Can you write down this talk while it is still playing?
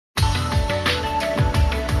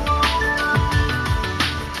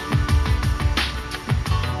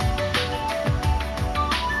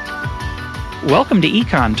Welcome to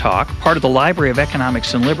Econ Talk, part of the Library of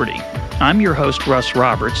Economics and Liberty. I'm your host, Russ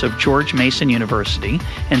Roberts of George Mason University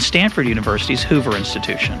and Stanford University's Hoover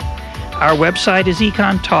Institution. Our website is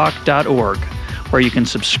econtalk.org, where you can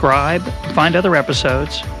subscribe, find other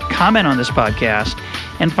episodes, comment on this podcast,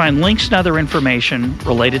 and find links and other information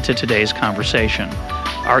related to today's conversation.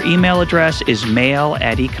 Our email address is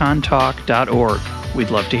mail@econtalk.org.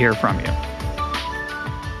 We'd love to hear from you.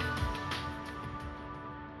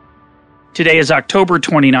 Today is October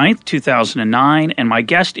 29th, 2009, and my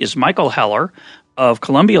guest is Michael Heller of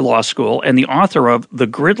Columbia Law School and the author of The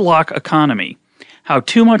Gridlock Economy: How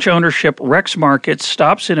Too Much Ownership Wrecks Markets,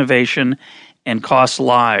 Stops Innovation, and Costs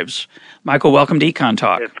Lives. Michael, welcome to Econ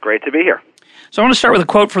Talk. It's great to be here. So I want to start with a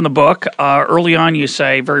quote from the book. Early on you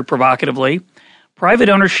say, very provocatively, private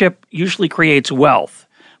ownership usually creates wealth,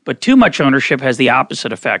 but too much ownership has the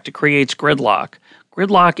opposite effect. It creates gridlock.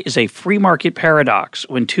 Gridlock is a free market paradox.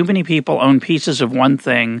 When too many people own pieces of one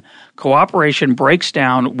thing, cooperation breaks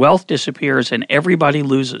down, wealth disappears, and everybody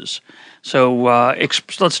loses. So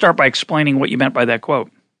let's start by explaining what you meant by that quote.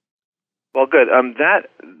 Well, good.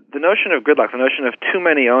 The notion of gridlock, the notion of too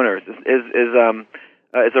many owners, is a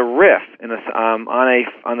riff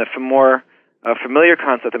on the more familiar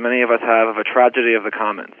concept that many of us have of a tragedy of the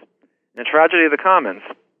commons. In a tragedy of the commons,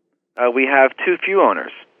 we have too few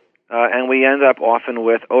owners. And we end up often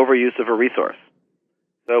with overuse of a resource.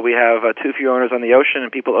 So we have too few owners on the ocean and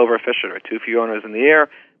people overfish it, or too few owners in the air,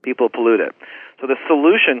 people pollute it. So the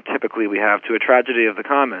solution typically we have to a tragedy of the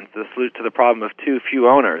commons, the solution to the problem of too few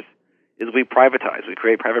owners, is we privatize. We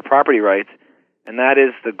create private property rights, and that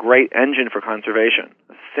is the great engine for conservation.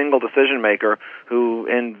 A single decision maker who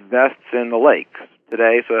invests in the lake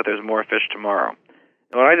today so that there's more fish tomorrow.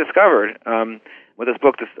 And what I discovered, what this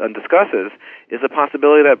book discusses, is the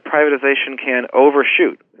possibility that privatization can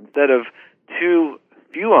overshoot. Instead of too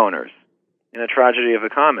few owners in a tragedy of the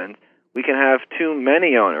commons, we can have too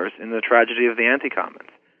many owners in the tragedy of the anti-commons.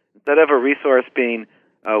 Instead of a resource being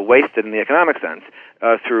wasted in the economic sense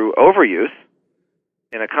through overuse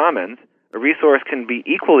in a commons, a resource can be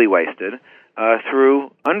equally wasted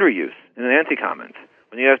through underuse in an anti-commons.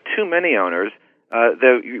 When you have too many owners,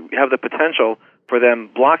 you have the potential for them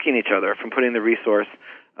blocking each other from putting the resource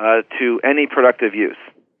to any productive use.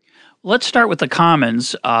 Let's start with the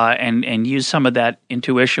commons and use some of that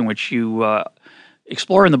intuition, which you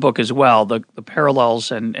explore in the book as well, the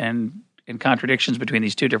parallels and contradictions between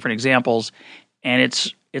these two different examples. And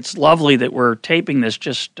it's lovely that we're taping this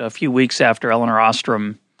just a few weeks after Elinor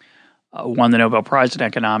Ostrom won the Nobel Prize in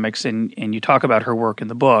Economics, and you talk about her work in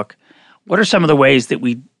the book. What are some of the ways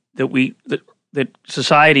that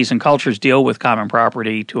societies and cultures deal with common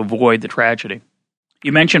property to avoid the tragedy?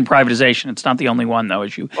 You mentioned privatization. It's not the only one, though,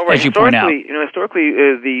 as you point out. Historically,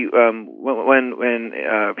 when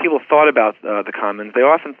people thought about the commons, they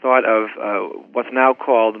often thought of what's now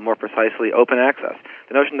called, more precisely, open access.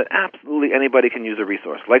 The notion that absolutely anybody can use a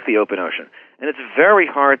resource, like the open ocean, and it's very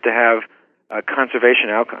hard to have conservation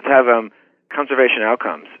outcomes.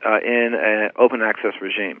 In an open access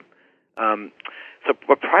regime. So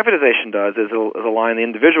what privatization does is align the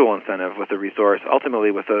individual incentive with the resource,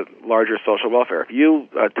 ultimately with a larger social welfare. If you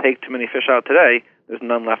take too many fish out today, there's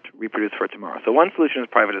none left to reproduce for tomorrow. So one solution is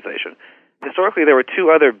privatization. Historically, there were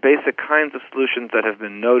two other basic kinds of solutions that have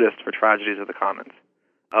been noticed for tragedies of the commons.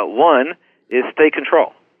 One is state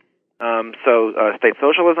control. State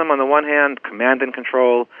socialism on the one hand, command and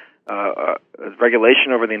control,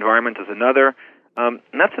 regulation over the environment is another. And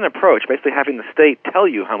that's an approach, basically having the state tell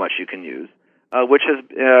you how much you can use, which has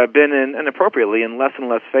been inappropriately in less and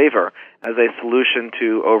less favor as a solution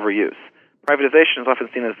to overuse. Privatization is often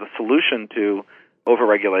seen as the solution to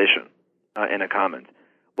overregulation in a commons.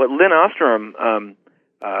 What Lynn Ostrom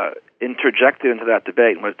interjected into that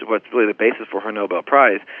debate, and what's really the basis for her Nobel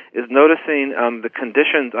Prize, is noticing the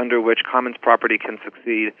conditions under which commons property can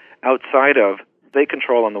succeed outside of state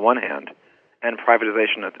control on the one hand and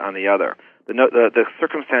privatization on the other. The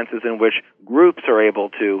circumstances in which groups are able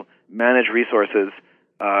to manage resources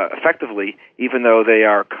effectively, even though they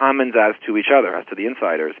are commons as to each other, as to the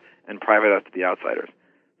insiders, and private as to the outsiders.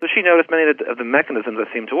 So she noticed many of the mechanisms that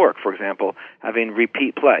seem to work. For example, having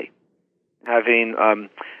repeat play, having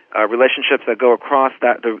relationships that go across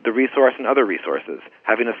the resource and other resources,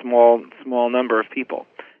 having a small number of people,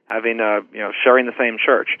 having sharing the same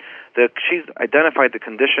church. She's identified the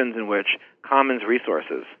conditions in which commons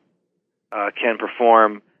resources can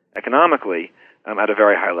perform economically at a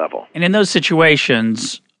very high level. And in those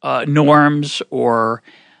situations, norms or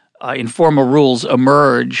informal rules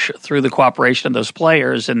emerge through the cooperation of those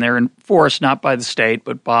players, and they're enforced not by the state,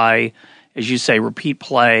 but by, as you say, repeat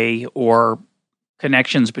play or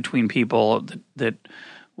connections between people that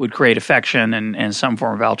would create affection and some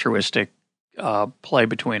form of altruistic play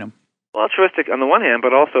between them. Well, altruistic on the one hand,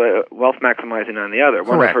 but also wealth maximizing on the other. Correct.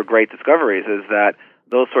 One of her great discoveries is that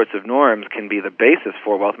those sorts of norms can be the basis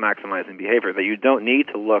for wealth maximizing behavior, that you don't need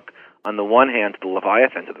to look on the one hand to the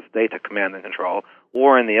Leviathan, to the state, to command and control,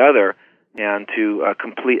 or on the other hand to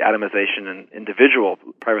complete atomization and individual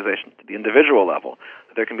privatization to the individual level.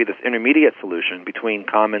 There can be this intermediate solution between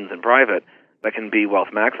commons and private that can be wealth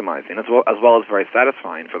maximizing, as well as very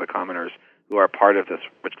satisfying for the commoners who are part of this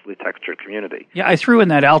richly textured community. Yeah, I threw in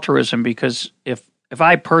that altruism because if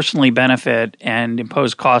I personally benefit and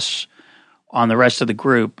impose costs on the rest of the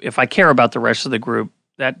group, if I care about the rest of the group,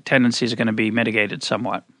 that tendency is going to be mitigated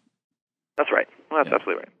somewhat. That's right. Well, that's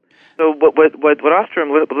absolutely right. So what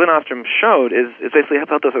Lynn Ostrom showed is basically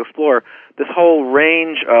helped us explore this whole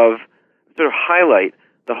range of, sort of highlight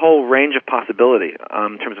the whole range of possibility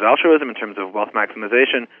in terms of altruism, in terms of wealth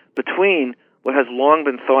maximization, between what has long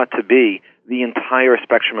been thought to be the entire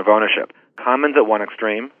spectrum of ownership. Commons at one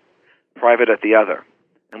extreme, private at the other.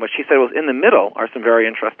 And what she said was in the middle are some very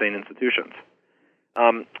interesting institutions.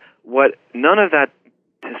 What none of that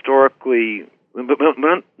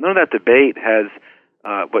debate has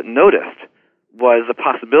what noticed was the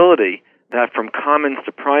possibility that from commons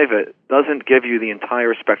to private doesn't give you the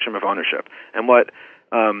entire spectrum of ownership. And what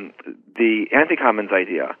the anti-commons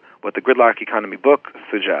idea, what the Gridlock Economy book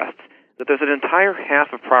suggests, that there's an entire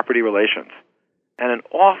half of property relations and an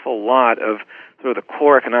awful lot of sort of the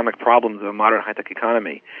core economic problems of a modern high-tech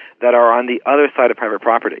economy that are on the other side of private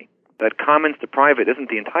property. That commons to private isn't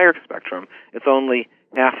the entire spectrum, it's only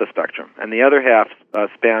half the spectrum. And the other half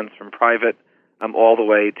spans from private all the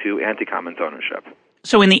way to anti-commons ownership.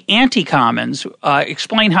 So in the anti-commons,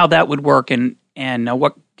 explain how that would work and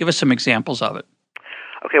give us some examples of it.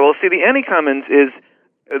 Okay, well, see, the anti-commons is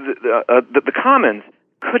the commons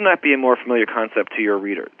could not be a more familiar concept to your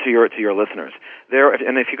your listeners.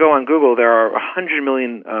 And if you go on Google, there are 100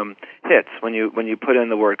 million hits when you put in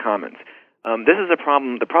the word commons. This is a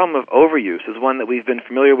problem. The problem of overuse is one that we've been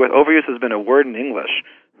familiar with. Overuse has been a word in English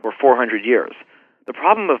for 400 years. The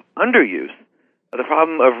problem of underuse, the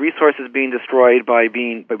problem of resources being destroyed by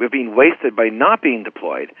being wasted by not being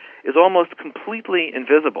deployed, is almost completely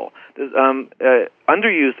invisible.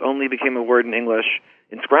 Underuse only became a word in English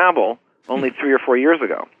in Scrabble only 3 or 4 years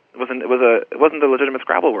ago. It wasn't a legitimate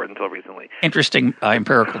Scrabble word until recently. Interesting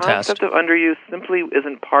empirical test. The concept of underuse simply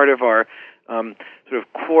isn't part of our sort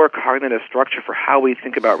of core cognitive structure for how we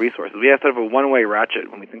think about resources. We have sort of a one-way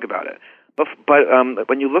ratchet when we think about it. But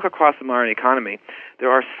when you look across the modern economy,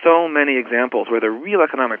 there are so many examples where the real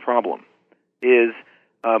economic problem is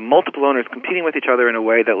multiple owners competing with each other in a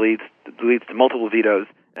way that leads to multiple vetoes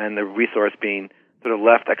and the resource being sort of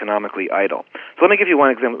left economically idle. So let me give you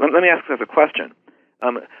one example. Let me ask you as a question.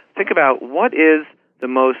 Think about what is the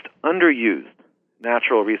most underused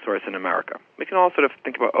natural resource in America. We can all sort of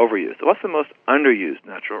think about overuse. So what's the most underused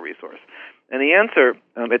natural resource? And the answer,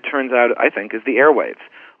 it turns out, I think, is the airwaves.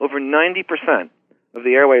 Over 90% of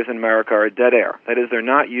the airwaves in America are dead air. That is, they're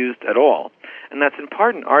not used at all. And that's in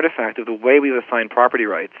part an artifact of the way we've assigned property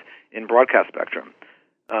rights in broadcast spectrum.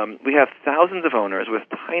 We have thousands of owners with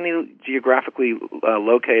tiny, geographically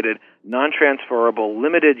located, non-transferable,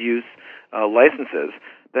 limited-use licenses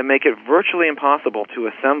that make it virtually impossible to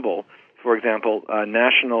assemble, for example,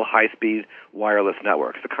 national high-speed wireless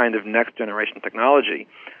networks, the kind of next-generation technology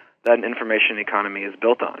that an information economy is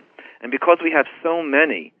built on. And because we have so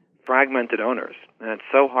many fragmented owners, and it's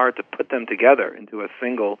so hard to put them together into a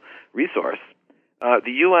single resource,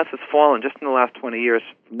 the U.S. has fallen just in the last 20 years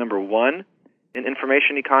from number 1 in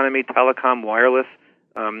information economy, telecom, wireless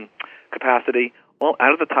capacity, all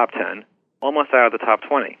out of the top 10, almost out of the top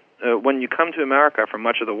 20. When you come to America from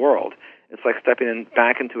much of the world, it's like stepping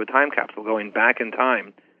back into a time capsule, going back in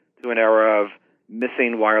time to an era of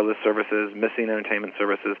missing wireless services, missing entertainment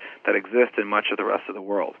services that exist in much of the rest of the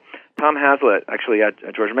world. Tom Hazlitt, actually at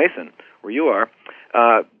George Mason, where you are,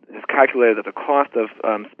 has calculated that the cost of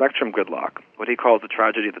spectrum gridlock, what he calls the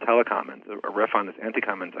tragedy of the telecommons, a riff on this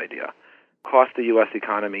anti-commons idea, cost the U.S.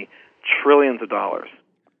 economy trillions of dollars.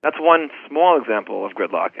 That's one small example of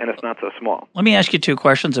gridlock, and it's not so small. Let me ask you 2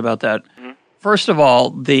 questions about that. Mm-hmm. First of all,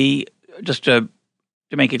 just to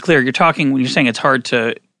make it clear, you're talking when you're saying it's hard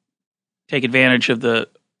to take advantage of the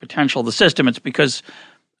potential of the system, it's because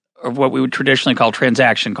of what we would traditionally call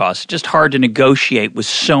transaction costs. It's just hard to negotiate with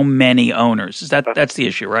so many owners. That's the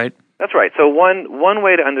issue, right? That's right. So one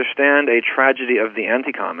way to understand a tragedy of the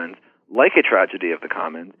anti-commons, like a tragedy of the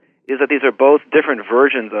commons, is that these are both different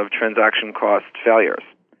versions of transaction cost failures,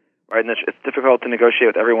 right? And it's difficult to negotiate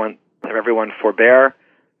with everyone, have everyone forbear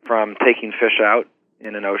from taking fish out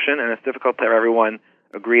in an ocean, and it's difficult to have everyone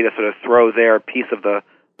agree to sort of throw their piece of the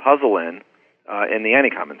puzzle in the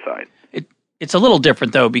anti-common side. It's a little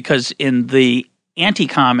different, though, because in the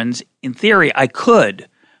anti-commons, in theory, I could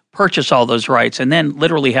purchase all those rights and then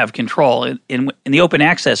literally have control. In the open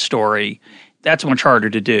access story, that's much harder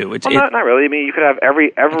to do. Not really. I mean, you could have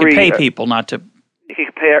every you could pay people not to. You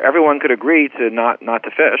could pay. Everyone could agree to not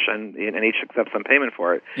to fish, and each accept some payment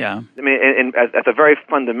for it. Yeah. I mean, at the very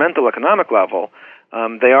fundamental economic level,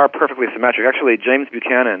 they are perfectly symmetric. Actually, James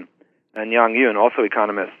Buchanan and Yang Yun, also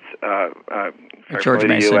economists at George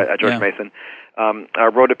Mason, Mason,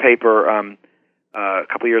 wrote a paper a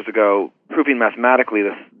couple years ago proving mathematically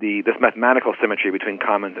this mathematical symmetry between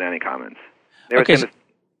commons and anti-commons. Okay.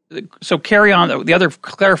 So carry on. The other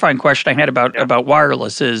clarifying question I had about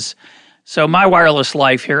wireless is, so my wireless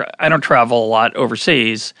life here, I don't travel a lot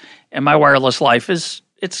overseas, and my wireless life it's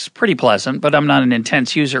pretty pleasant, but I'm not an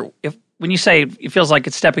intense user. When you say it feels like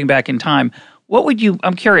it's stepping back in time,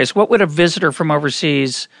 I'm curious, what would a visitor from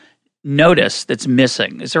overseas notice that's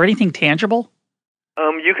missing? Is there anything tangible?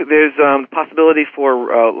 There's possibility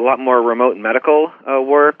for a lot more remote medical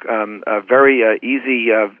work, very easy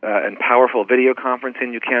and powerful video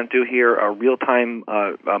conferencing you can't do here, real-time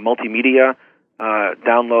multimedia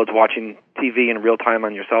downloads, watching TV in real time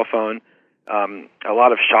on your cell phone, a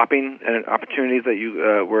lot of shopping and opportunities that you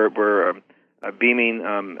were beaming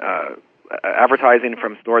advertising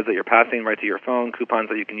from stores that you're passing right to your phone, coupons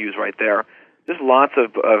that you can use right there. Just lots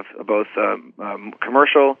of both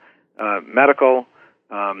commercial, medical,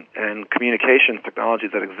 and communications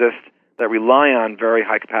technologies that exist that rely on very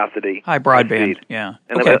high capacity, high broadband, yeah,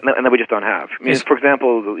 and that we just don't have. I mean, for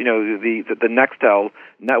example, the Nextel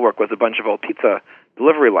network was a bunch of old pizza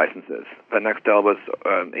delivery licenses that Nextel was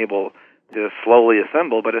able to slowly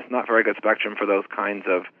assemble, but it's not very good spectrum for those kinds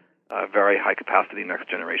of very high capacity next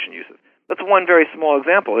generation uses. That's one very small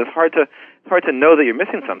example. It's hard to know that you're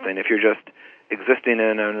missing something if you're just existing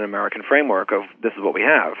in an American framework of this is what we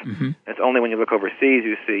have. Mm-hmm. It's only when you look overseas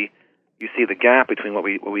you see the gap between what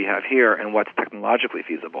we have here and what's technologically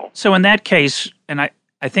feasible. So in that case, and I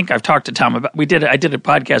think I've talked to Tom about. I did a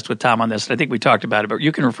podcast with Tom on this, and I think we talked about it. But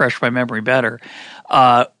you can refresh my memory better.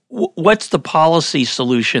 What's the policy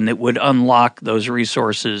solution that would unlock those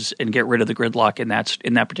resources and get rid of the gridlock in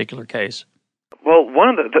that particular case? Well, one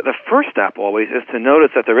of the first step always is to notice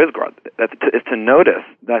that there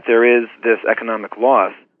is this economic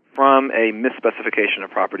loss from a misspecification of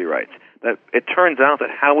property rights. That it turns out that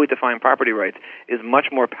how we define property rights is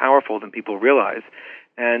much more powerful than people realize,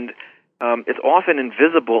 and it's often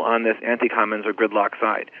invisible on this anti-commons or gridlock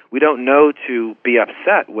side. We don't know to be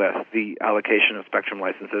upset with the allocation of spectrum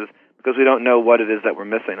licenses because we don't know what it is that we're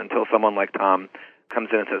missing until someone like Tom comes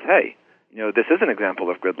in and says, hey, this is an example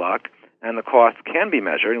of gridlock, and the cost can be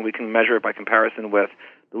measured, and we can measure it by comparison with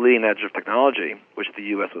the leading edge of technology, which the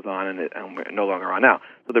U.S. was on and we're no longer on now.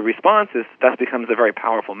 So the response is that becomes a very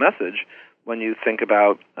powerful message when you think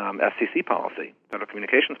about FCC policy, Federal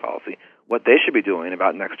Communications Policy, what they should be doing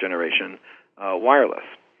about next generation wireless.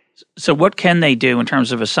 So what can they do in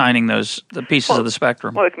terms of assigning the pieces of the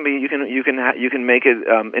spectrum? Well, it can be you can make it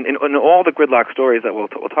in all the gridlock stories that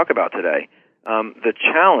we'll talk about today. The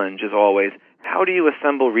challenge is always how do you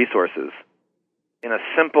assemble resources in a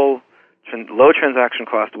simple, low transaction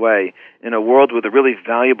cost way in a world with a really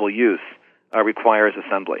valuable use requires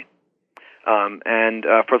assembly. And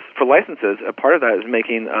for licenses, a part of that is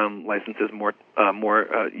making licenses more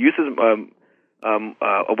uses,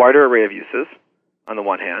 a wider array of uses on the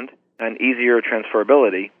one hand, and easier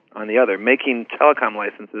transferability on the other, making telecom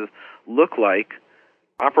licenses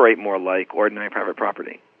operate more like ordinary private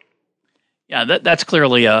property. Yeah, that's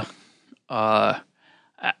clearly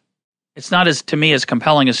it's not as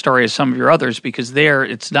compelling a story as some of your others, because there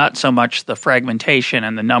it's not so much the fragmentation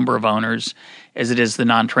and the number of owners as it is the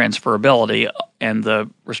non-transferability and the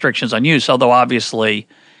restrictions on use, although obviously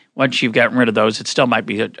once you've gotten rid of those, it still might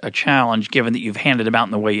be a challenge given that you've handed them out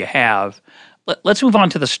in the way you have. Let's move on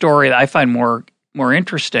to the story that I find more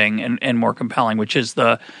interesting and more compelling, which is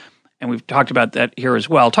and we've talked about that here as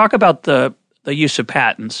well. Talk about the use of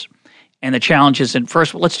patents and the challenges. And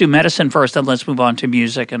first, let's do medicine first, then let's move on to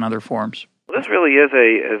music and other forms. Well, this really is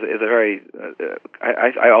a very,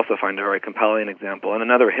 I also find a very compelling example and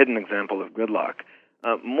another hidden example of gridlock.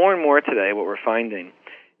 More and more today, what we're finding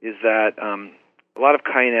is that a lot of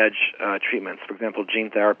cutting-edge treatments, for example,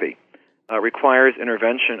 gene therapy, requires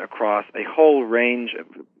intervention across a whole range of,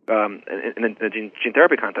 in the gene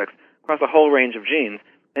therapy context, across a whole range of genes,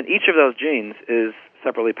 and each of those genes is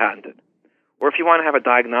separately patented. Or if you want to have a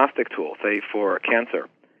diagnostic tool, say for cancer,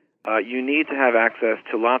 you need to have access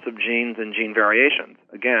to lots of genes and gene variations,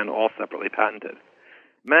 again, all separately patented.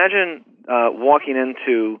 Imagine walking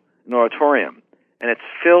into an auditorium, and it's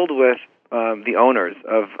filled with the owners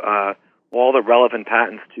of all the relevant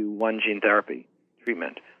patents to one gene therapy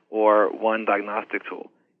treatment or one diagnostic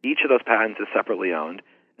tool. Each of those patents is separately owned,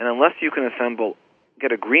 and unless you can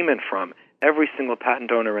get agreement from every single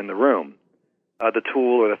patent owner in the room, the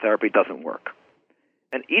tool or the therapy doesn't work.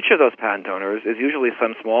 And each of those patent owners is usually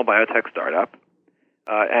some small biotech startup,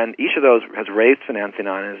 and each of those has raised financing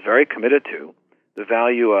on and is very committed to the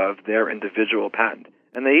value of their individual patent.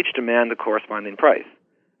 And they each demand a corresponding price,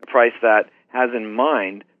 a price that has in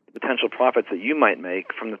mind the potential profits that you might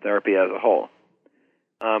make from the therapy as a whole.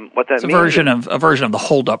 What that it's means a version of the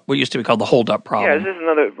holdup, what used to be called the holdup problem. Yeah, this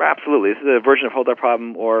is absolutely. This is a version of holdup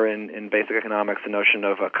problem, or in basic economics, the notion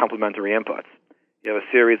of complementary inputs. You have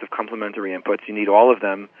a series of complementary inputs. You need all of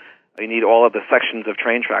them. You need all of the sections of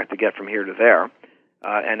train track to get from here to there.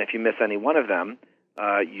 And if you miss any one of them,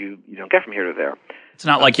 you don't get from here to there. It's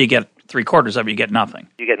not like you get 3/4 of it, you get nothing.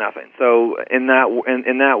 You get nothing. So in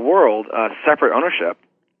that world, separate ownership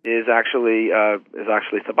is actually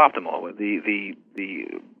suboptimal. The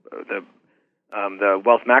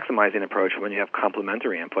wealth maximizing approach, when you have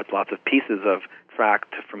complementary inputs, lots of pieces of track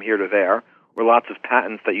from here to there, or lots of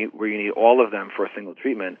patents where you need all of them for a single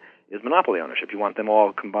treatment, is monopoly ownership. You want them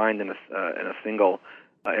all combined in a single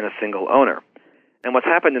owner. And what's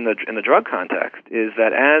happened in the drug context is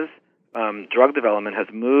that as drug development has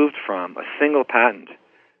moved from a single patent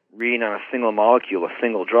reading on a single molecule, a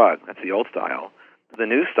single drug, that's the old style, to the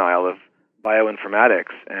new style of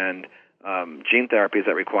bioinformatics and gene therapies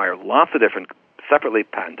that require lots of different separately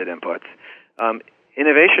patented inputs,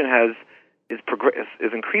 innovation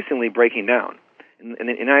is increasingly breaking down. In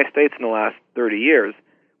the United States, in the last 30 years,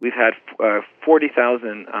 we've had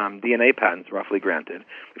 40,000 DNA patents roughly granted.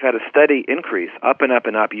 We've had a steady increase, up and up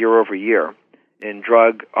and up, year over year, in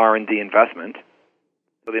drug R&D investment.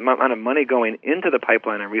 So the amount of money going into the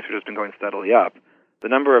pipeline and research has been going steadily up. The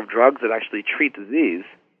number of drugs that actually treat disease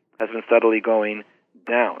has been steadily going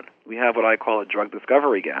down. We have what I call a drug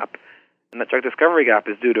discovery gap, and that drug discovery gap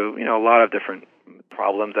is due to a lot of different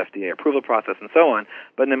problems, FDA approval process, and so on.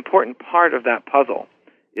 But an important part of that puzzle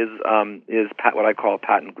is what I call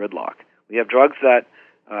patent gridlock. We have drugs that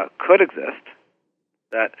could exist,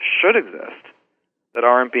 that should exist, that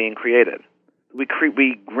aren't being created. We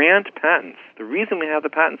grant patents. The reason we have the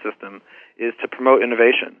patent system is to promote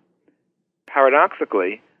innovation.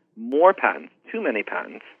 Paradoxically, more patents, too many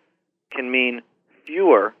patents, can mean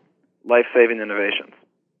fewer life-saving innovations.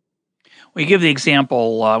 Well, you give the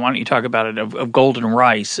example, why don't you talk about it, of Golden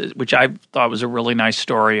Rice, which I thought was a really nice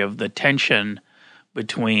story of the tension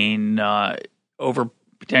between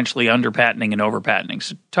potentially under-patenting and over-patenting.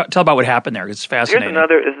 So tell about what happened there. It's fascinating.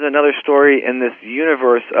 This is another story in this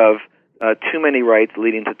universe of too many rights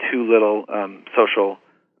leading to too little social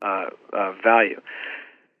value.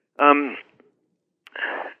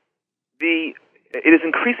 It is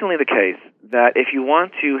increasingly the case that if you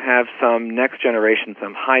want to have some next generation,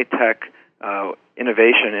 some high-tech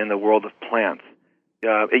innovation in the world of plants,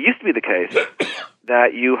 it used to be the case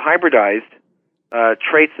that you hybridized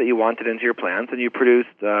traits that you wanted into your plants, and you produced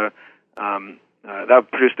that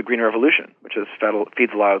produced the Green Revolution, which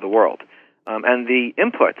feeds a lot of the world. And the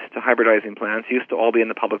inputs to hybridizing plants used to all be in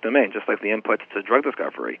the public domain, just like the inputs to drug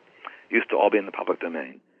discovery used to all be in the public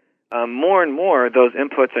domain. More and more, those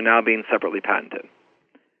inputs are now being separately patented.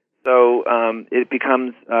 So it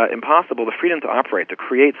becomes impossible. The freedom to operate, to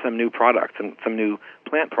create some new product, some new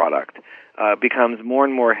plant product, becomes more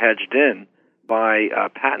and more hedged in by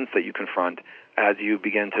patents that you confront as you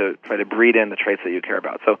begin to try to breed in the traits that you care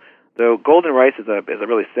about. So the Golden Rice is a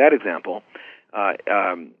really sad example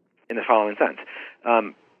in the following sense.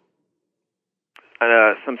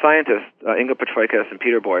 Some scientists, Ingo Petroikas and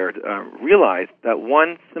Peter Boyer, realized that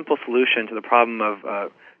one simple solution to the problem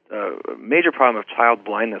of major problem of child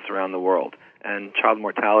blindness around the world and child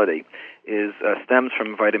mortality stems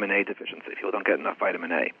from vitamin A deficiency. People don't get enough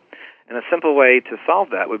vitamin A. And a simple way to solve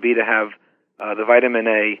that would be to have the vitamin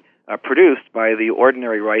A produced by the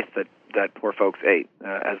ordinary rice that poor folks ate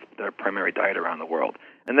as their primary diet around the world.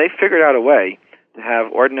 And they figured out a way to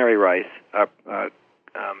have ordinary rice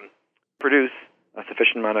produce a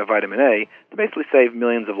sufficient amount of vitamin A to basically save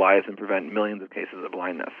millions of lives and prevent millions of cases of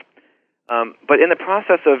blindness. But in the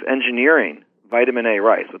process of engineering vitamin A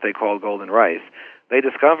rice, what they call golden rice, they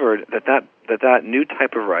discovered that new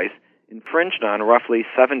type of rice infringed on roughly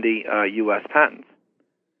 70 U.S. patents.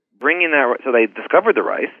 So they discovered the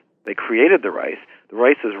rice, they created the rice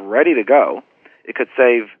is ready to go, it could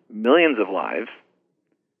save millions of lives,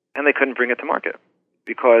 and they couldn't bring it to market.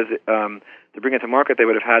 because to bring it to market, they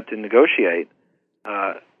would have had to negotiate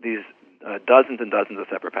these dozens and dozens of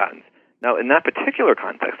separate patents. Now, in that particular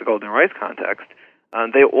context, the golden rice context,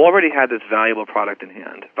 they already had this valuable product in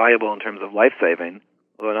hand, valuable in terms of life-saving,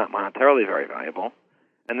 although not monetarily very valuable,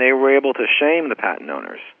 and they were able to shame the patent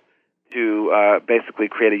owners to basically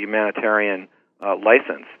create a humanitarian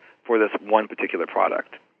license for this one particular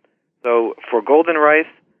product. So for golden rice,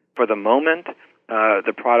 for the moment,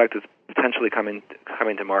 the product is potentially coming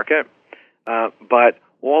to market, but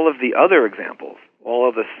all of the other examples, all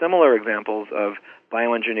of the similar examples of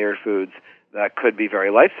bioengineered foods that could be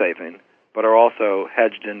very life-saving, but are also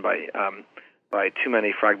hedged in by too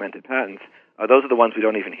many fragmented patents, those are the ones we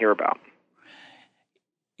don't even hear about.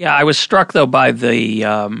 Yeah, I was struck, though, by the,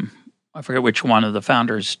 I forget which one of the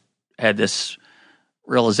founders had this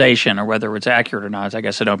realization, or whether it's accurate or not is, I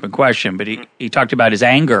guess, an open question, but he talked about his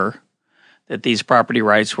anger that these property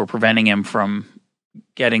rights were preventing him from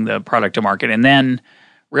getting the product to market, and then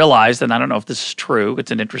realized, and I don't know if this is true,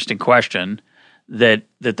 it's an interesting question, that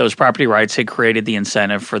those property rights had created the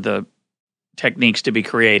incentive for the techniques to be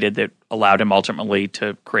created that allowed him ultimately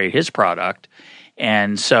to create his product.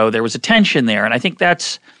 And so there was a tension there. And I think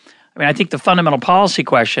I think the fundamental policy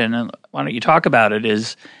question, and why don't you talk about it,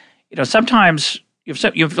 is, sometimes you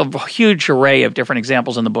have a huge array of different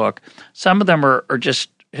examples in the book. Some of them are just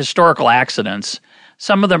historical accidents.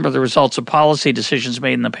 Some of them are the results of policy decisions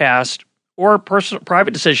made in the past, or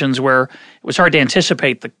private decisions where it was hard to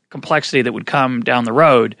anticipate the complexity that would come down the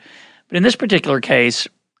road. But in this particular case,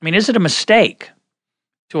 is it a mistake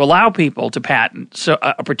to allow people to patent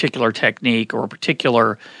a particular technique or a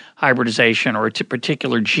particular hybridization or a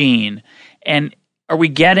particular gene? And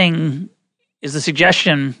is the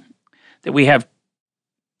suggestion that we have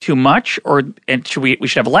too much, and should we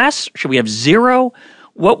have less? Should we have zero?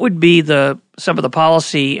 What would be some of the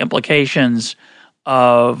policy implications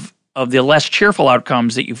of the less cheerful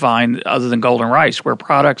outcomes that you find other than golden rice, where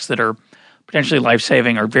products that are potentially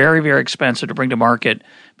life-saving are very, very expensive to bring to market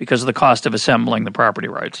because of the cost of assembling the property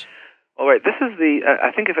rights? All right. This is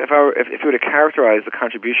I think if you were to characterize the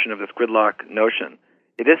contribution of this gridlock notion,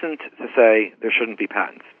 it isn't to say there shouldn't be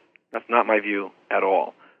patents. That's not my view at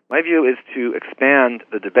all. My view is to expand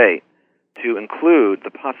the debate to include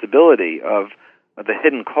the possibility of the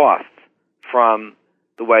hidden costs from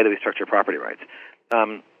the way that we structure property rights. Let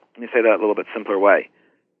me say that a little bit simpler way.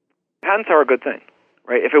 Patents are a good thing,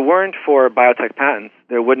 right? If it weren't for biotech patents,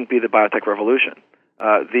 there wouldn't be the biotech revolution.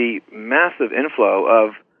 The massive inflow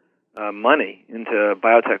of money into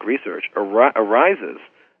biotech research arises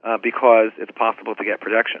because it's possible to get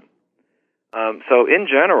protection. So in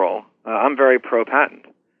general, I'm very pro-patent.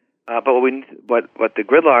 But what the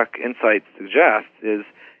Gridlock Insight suggests is,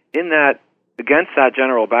 against that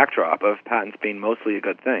general backdrop of patents being mostly a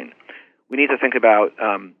good thing, we need to think about,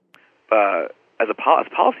 as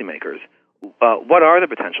policymakers, what are the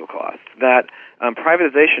potential costs? That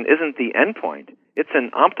privatization isn't the endpoint; it's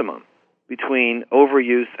an optimum between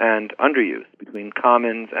overuse and underuse, between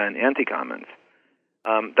commons and anti-commons.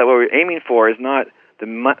 That what we're aiming for is not the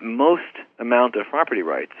most amount of property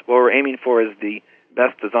rights. What we're aiming for is the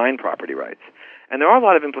best design property rights. And there are a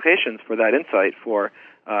lot of implications for that insight for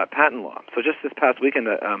patent law. So just this past weekend,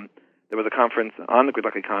 there was a conference on the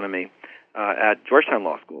gridlock economy at Georgetown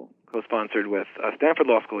Law School, co-sponsored with Stanford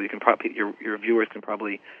Law School. You can your viewers can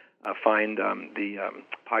probably find the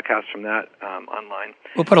podcast from that online.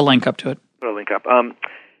 We'll put a link up to it. Put a link up.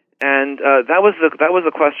 And that was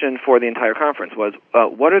the question for the entire conference, was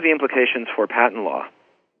what are the implications for patent law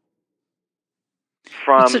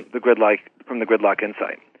from the Gridlock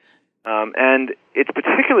Insight? And it's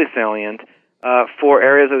particularly salient for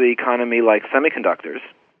areas of the economy like semiconductors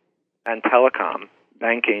and telecom,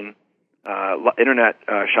 banking, internet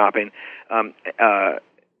shopping,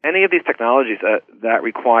 any of these technologies that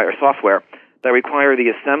require software that require the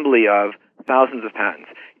assembly of thousands of patents.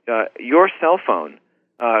 Your cell phone,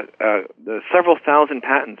 the several thousand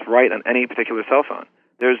patents right on any particular cell phone.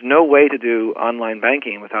 There's no way to do online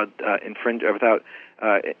banking without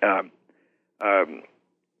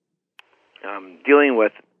dealing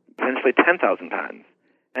with potentially 10,000 patents.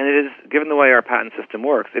 And it is, given the way our patent system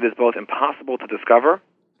works, it is both impossible to discover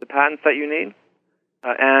the patents that you need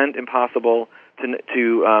and impossible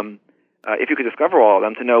to if you could discover all of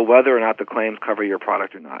them, to know whether or not the claims cover your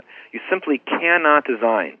product or not. You simply cannot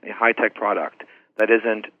design a high-tech product that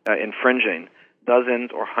isn't infringing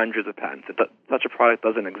dozens or hundreds of patents. Such a product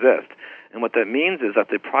doesn't exist. And what that means is that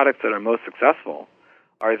the products that are most successful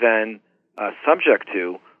are then subject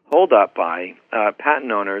to hold up by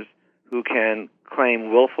patent owners who can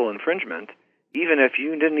claim willful infringement, even if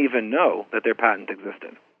you didn't even know that their patent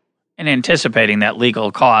existed. And anticipating that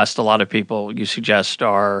legal cost, a lot of people, you suggest,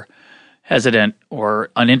 are hesitant or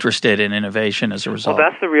uninterested in innovation as a result. Well,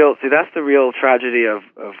 that's the real tragedy of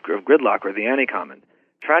gridlock or the anti-commons.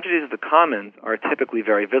 Tragedies of the commons are typically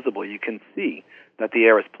very visible. You can see that the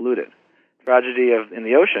air is polluted. Tragedy in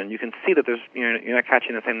the ocean, you can see that you're not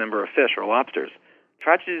catching the same number of fish or lobsters.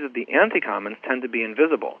 Tragedies of the anti-commons tend to be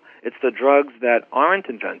invisible. It's the drugs that aren't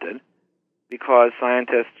invented because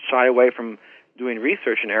scientists shy away from doing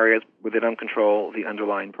research in areas where they don't control the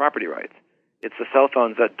underlying property rights. It's the cell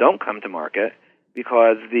phones that don't come to market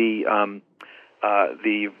because the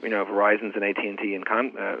Verizons and AT&T and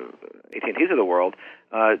AT&Ts of the world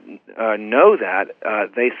know that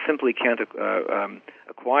they simply can't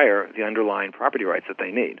acquire the underlying property rights that they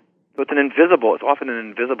need. So it's often an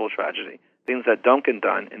invisible tragedy. Things that don't get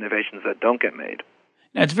done, innovations that don't get made.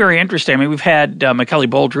 Now, it's very interesting. I mean, we've had Michele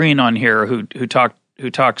Boldrin on here who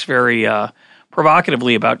talks very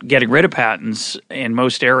provocatively about getting rid of patents in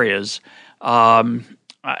most areas. It's going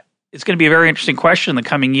to be a very interesting question in the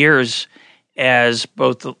coming years as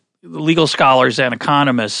both the legal scholars and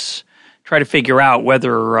economists try to figure out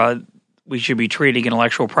whether we should be treating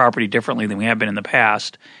intellectual property differently than we have been in the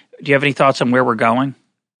past. Do you have any thoughts on where we're going?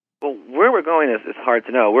 Well, where we're going is hard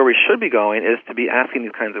to know. Where we should be going is to be asking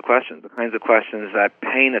these kinds of questions, the kinds of questions that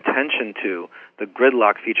paying attention to the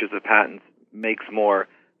gridlock features of patents makes more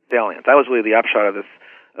salient. That was really the upshot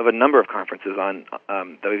of a number of conferences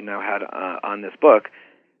that we've now had on this book.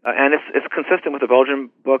 And it's consistent with the Belgian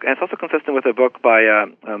book, and it's also consistent with a book by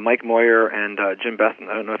Mike Moyer and Jim Beston.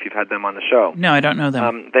 I don't know if you've had them on the show. No, I don't know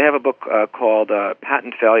them. They have a book called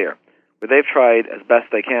Patent Failure, where they've tried as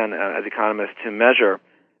best they can as economists to measure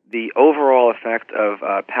the overall effect of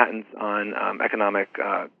patents on economic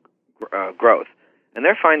growth. And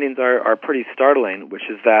their findings are pretty startling, which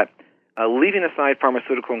is that leaving aside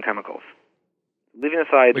pharmaceutical and chemicals, leaving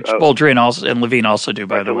aside which Boldrin and Levine also do,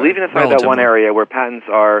 by the way. Leaving aside that one area where patents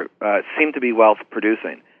seem to be wealth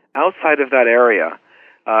producing. Outside of that area,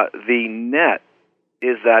 the net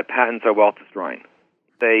is that patents are wealth destroying.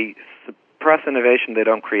 They suppress innovation; they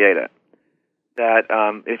don't create it. That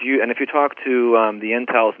if you talk to the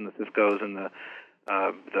Intels and the Ciscos and the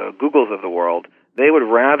Googles of the world, they would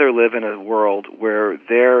rather live in a world where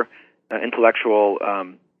their intellectual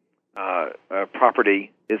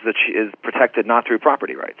property is protected not through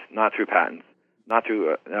property rights, not through patents, not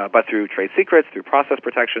through but through trade secrets, through process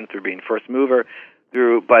protection, through being first mover,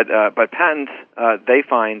 but patents they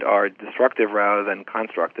find are destructive rather than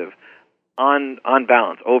constructive on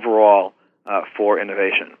balance overall for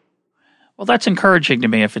innovation. Well, that's encouraging to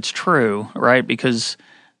me if it's true, right? Because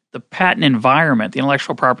the patent environment, the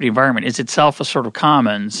intellectual property environment, is itself a sort of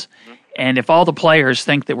commons, and if all the players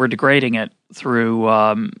think that we're degrading it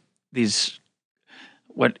through these,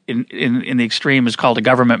 what in the extreme is called a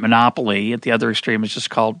government monopoly, at the other extreme is just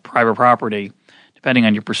called private property, depending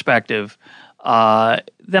on your perspective,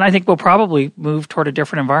 then I think we'll probably move toward a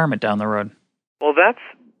different environment down the road. Well,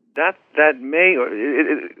 that may.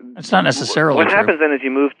 It's not necessarily what true. happens then is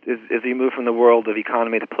you move from the world of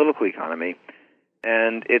economy to political economy,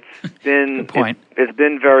 and it's been Good point. It's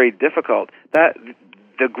been very difficult. That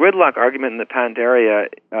the gridlock argument in the patent area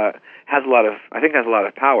has a lot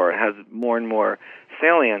of power. It has more and more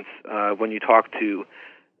salience when you talk to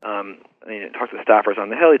staffers on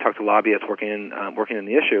the Hill. You talk to lobbyists working in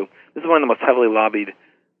the issue. This is one of the most heavily lobbied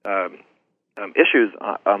issues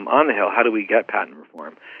on the Hill. How do we get patent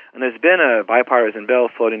reform? And there's been a bipartisan bill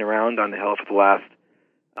floating around on the Hill for the last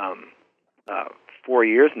 4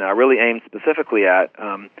 years now, really aimed specifically at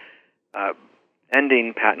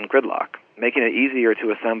ending patent gridlock, making it easier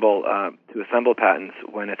to assemble patents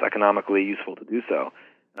when it's economically useful to do so.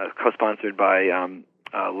 Co-sponsored by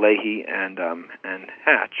Leahy and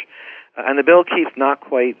Hatch, and the bill keeps not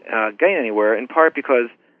quite getting anywhere. In part because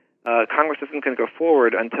Congress isn't going to go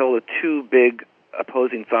forward until the two big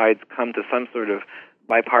opposing sides come to some sort of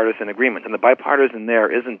bipartisan agreement. And the bipartisan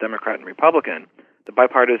there isn't Democrat and Republican. The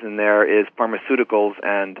bipartisan there is pharmaceuticals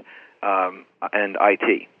and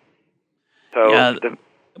IT. So, yeah.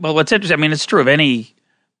 Well, what's interesting, I mean, it's true of any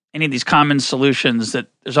of these common solutions that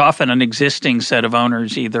there's often an existing set of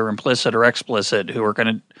owners, either implicit or explicit, who are going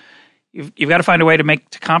to. You've got to find a way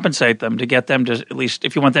to compensate them, to get them to at least,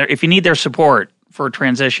 if you need their support for a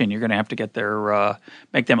transition, you're going to have to get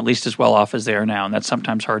make them at least as well off as they are now, and that's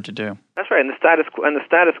sometimes hard to do. That's right, and the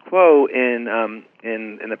status quo in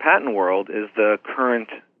the patent world is the current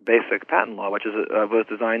basic patent law, which was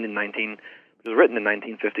written in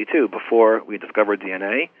 1952, before we discovered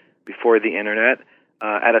DNA, before the internet.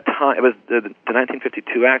 At a time, it was the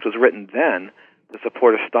 1952 Act was written then to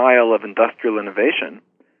support a style of industrial innovation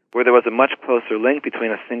where there was a much closer link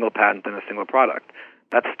between a single patent and a single product.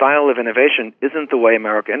 That style of innovation isn't the way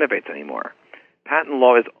America innovates anymore. Patent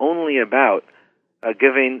law is only about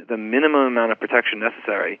giving the minimum amount of protection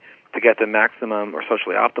necessary to get the maximum or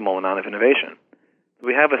socially optimal amount of innovation.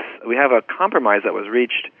 We have a compromise that was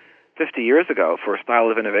reached 50 years ago for a style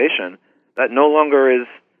of innovation that no longer is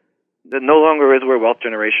where wealth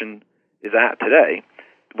generation is at today.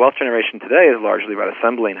 Wealth generation today is largely about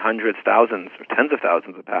assembling hundreds, thousands, or tens of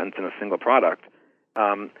thousands of patents in a single product,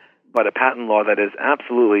 but a patent law that is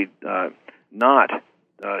absolutely not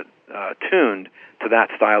tuned to that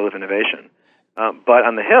style of innovation. But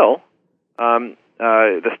on the Hill,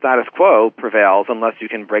 the status quo prevails unless you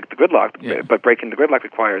can break the gridlock. Yeah. But breaking the gridlock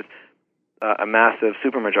requires a massive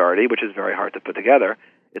supermajority, which is very hard to put together.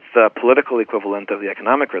 It's the political equivalent of the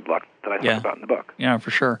economic gridlock that I talk about in the book. Yeah,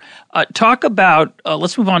 for sure. Talk about,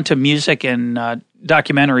 let's move on to music and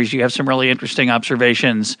documentaries. You have some really interesting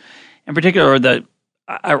observations. In particular,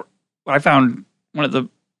 I found one of the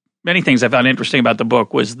many things I found interesting about the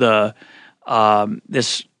book was the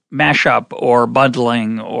this mashup or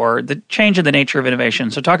bundling or the change in the nature of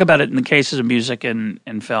innovation. So talk about it in the cases of music and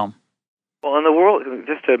film. Well, in the world,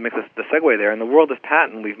 just to make the segue there, in the world of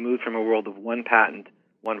patent, we've moved from a world of one patent,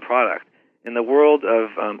 one product. In the world of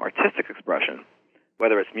artistic expression,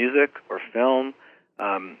 whether it's music or film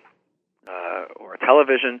or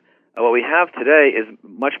television, what we have today is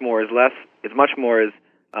much more people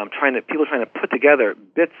trying to put together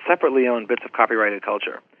separately owned bits of copyrighted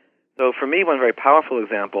culture. So for me, one very powerful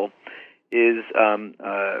example is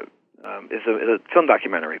a film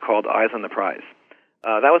documentary called Eyes on the Prize.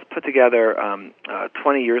 That was put together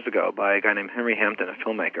 20 years ago by a guy named Henry Hampton, a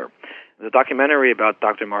filmmaker. It was a documentary about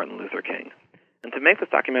Dr. Martin Luther King. And to make this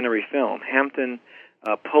documentary film, Hampton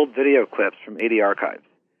pulled video clips from 80 archives.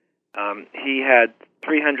 He had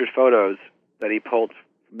 300 photos that he pulled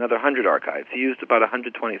from another 100 archives. He used about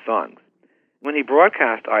 120 songs. When he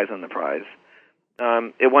broadcast Eyes on the Prize,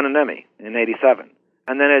 it won an Emmy in '87,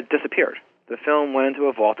 and then it disappeared. The film went into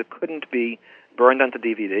a vault. It couldn't be burned onto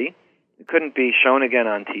DVD. It couldn't be shown again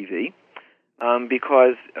on TV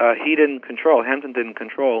because Hampton didn't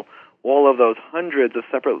control all of those hundreds of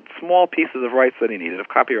separate small pieces of rights that he needed, of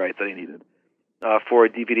copyrights that he needed for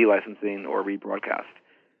DVD licensing or rebroadcast.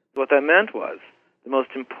 So what that meant was the most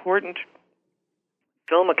important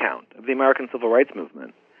film account of the American Civil Rights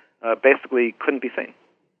Movement basically couldn't be seen.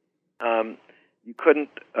 You couldn't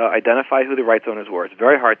identify who the rights owners were. It's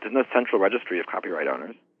very hard. There's no central registry of copyright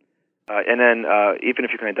owners. And then even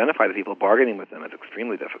if you can identify the people, bargaining with them is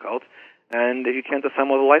extremely difficult. And if you can't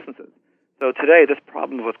assemble the licenses. So today, this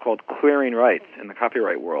problem of what's called clearing rights in the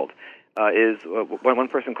copyright world is, one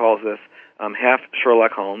person calls this half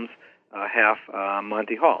Sherlock Holmes, half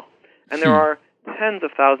Monty Hall. And there are tens of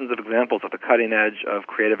thousands of examples at the cutting edge of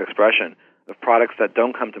creative expression of products that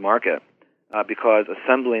don't come to market because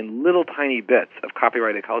assembling little tiny bits of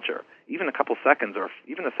copyrighted culture, even a couple seconds or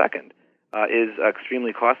even a second, is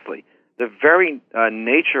extremely costly. The very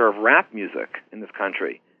nature of rap music in this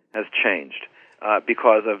country has changed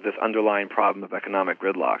because of this underlying problem of economic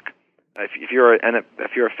gridlock. If you're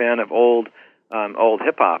a fan of old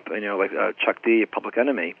hip hop, like Chuck D, Public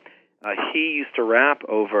Enemy, he used to rap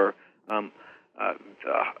over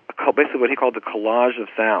basically what he called the collage of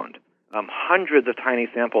sound, hundreds of tiny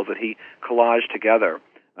samples that he collaged together,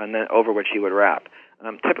 and then over which he would rap.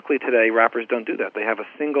 Typically today, rappers don't do that. They have a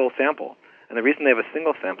single sample. And the reason they have a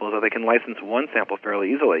single sample is that they can license one sample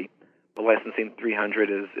fairly easily, but licensing 300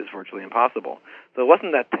 is virtually impossible. So it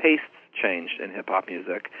wasn't that tastes changed in hip-hop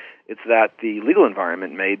music. It's that the legal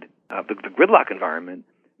environment the gridlock environment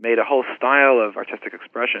made a whole style of artistic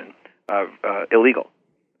expression illegal.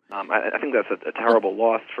 I think that's a terrible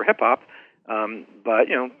loss for hip-hop, but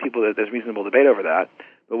there's reasonable debate over that.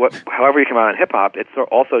 But however you come out on hip-hop, it's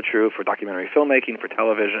also true for documentary filmmaking, for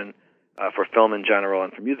television, for film in general,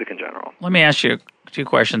 and for music in general. Let me ask you two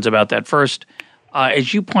questions about that. First,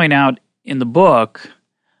 as you point out in the book,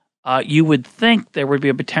 you would think there would be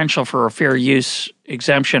a potential for a fair use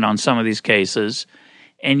exemption on some of these cases,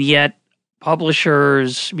 and yet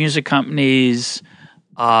publishers, music companies,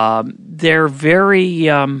 they're very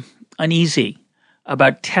uneasy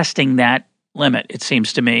about testing that limit, it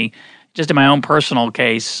seems to me. Just in my own personal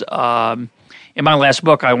case, in my last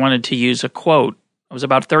book, I wanted to use a quote. It was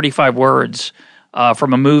about 35 words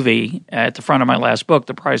from a movie at the front of my last book,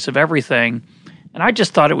 The Price of Everything, and I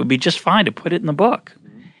just thought it would be just fine to put it in the book.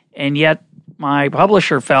 And yet my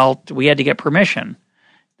publisher felt we had to get permission.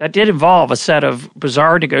 That did involve a set of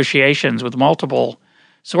bizarre negotiations with multiple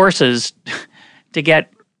sources to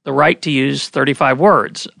get the right to use 35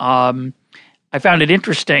 words. I found it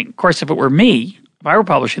interesting. Of course, if it were me, if I were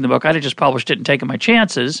publishing the book, I'd have just published it and taken my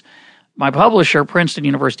chances. My publisher, Princeton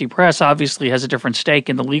University Press, obviously has a different stake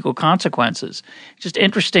in the legal consequences. It's just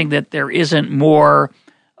interesting that there isn't more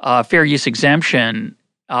fair use exemption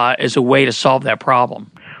as a way to solve that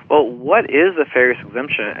problem. Well, what is a fair use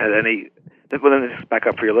exemption? Let me just back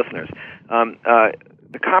up for your listeners.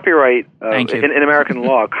 The copyright in American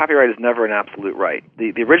law, copyright is never an absolute right.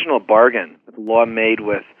 The original bargain that the law made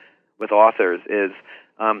with authors is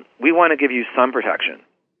we want to give you some protection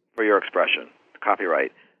for your expression,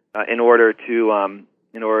 copyright, in order to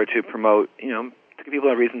promote, to give people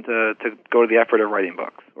a reason to go to the effort of writing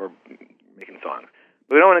books or making songs.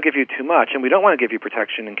 But we don't want to give you too much, and we don't want to give you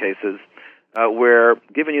protection in cases where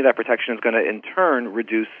giving you that protection is going to in turn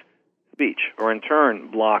reduce speech or in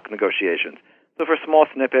turn block negotiations. So for small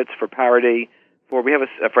snippets, for parody, for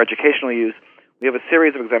educational use, we have a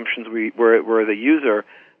series of exemptions where the user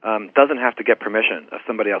doesn't have to get permission of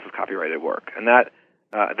somebody else's copyrighted work, and that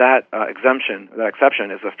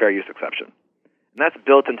exception is a fair use exception, and that's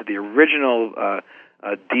built into the original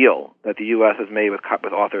deal that the U.S. has made with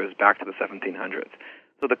authors back to the 1700s.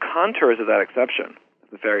 So the contours of that exception,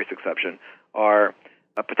 the fair use exception, are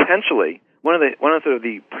potentially one of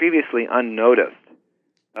the previously unnoticed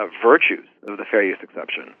virtues of the fair use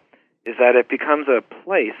exception is that it becomes a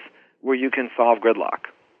place where you can solve gridlock.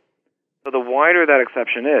 So the wider that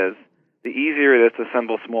exception is, the easier it is to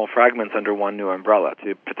assemble small fragments under one new umbrella,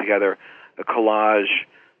 to put together a collage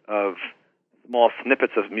of small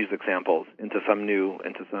snippets of music samples into some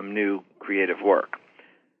new creative work.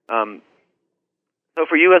 So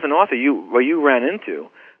for you as an author, what you ran into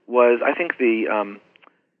was, I think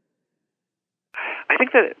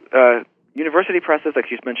that university presses, like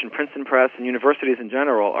you mentioned, Princeton Press, and universities in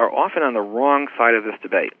general, are often on the wrong side of this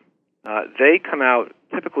debate. They come out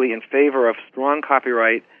typically in favor of strong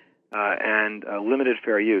copyright and limited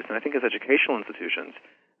fair use. And I think as educational institutions,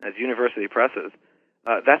 as university presses,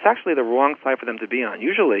 that's actually the wrong side for them to be on.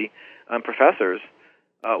 Usually, professors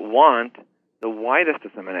want the widest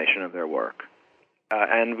dissemination of their work,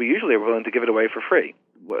 and we usually are willing to give it away for free.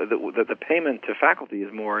 The payment to faculty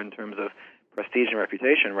is more in terms of prestige and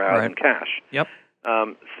reputation rather than cash. Yep.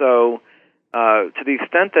 So to the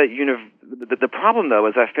extent that the problem, though,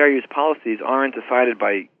 is that fair use policies aren't decided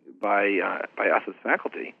by us as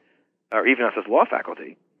faculty, or even us as law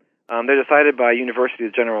faculty. They're decided by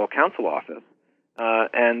university's general counsel office,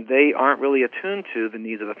 and they aren't really attuned to the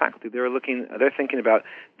needs of the faculty. They're thinking about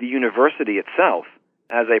the university itself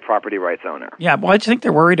as a property rights owner. Yeah, well, I think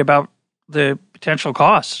they're worried about the potential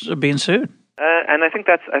costs of being sued. And I think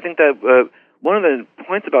that one of the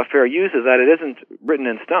points about fair use is that it isn't written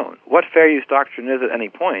in stone. What fair use doctrine is at any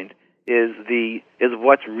point is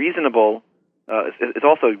what's reasonable. It's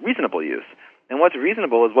also reasonable use, and what's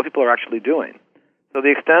reasonable is what people are actually doing. So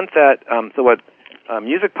the extent that what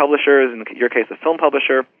music publishers, in your case, a film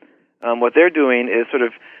publisher, what they're doing is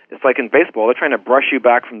it's like in baseball. They're trying to brush you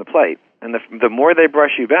back from the plate, and the more they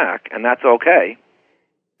brush you back, and that's okay,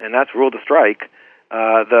 and that's ruled a strike.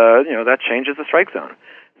 That changes the strike zone.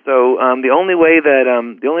 So the only way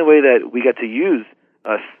that we get to use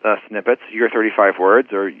snippets, your 35 words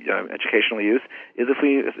or educational use, is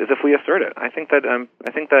if we assert it. I think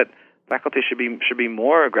that faculty should be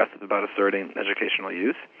more aggressive about asserting educational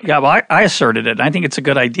use. Yeah, well, I asserted it. And I think it's a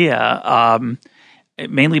good idea,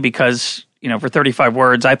 mainly because for 35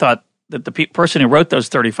 words, I thought that the person who wrote those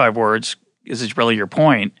 35 words, this is really your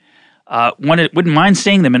point, wouldn't mind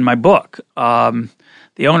seeing them in my book.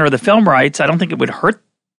 The owner of the film rights, I don't think it would hurt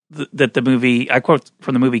that the movie, I quote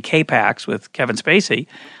from the movie K-Pax with Kevin Spacey,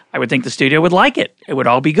 I would think the studio would like it. It would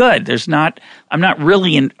all be good. I'm not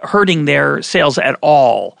really hurting their sales at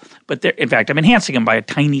all. But in fact, I'm enhancing them by a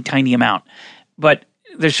tiny, tiny amount. But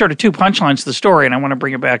there's sort of two punchlines to the story, and I want to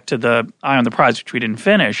bring it back to the Eye on the Prize, which we didn't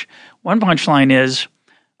finish. One punchline is,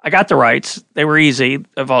 I got the rights. They were easy.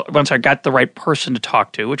 Once I got the right person to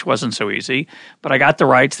talk to, which wasn't so easy, but I got the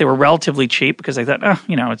rights. They were relatively cheap because I thought,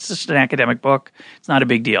 it's just an academic book. It's not a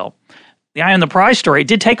big deal. The Eye on the Prize story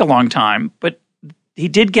did take a long time, but he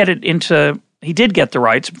did get the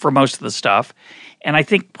rights for most of the stuff. And I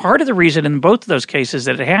think part of the reason in both of those cases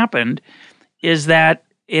that it happened is that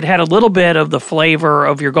it had a little bit of the flavor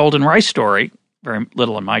of your Golden Rice story, very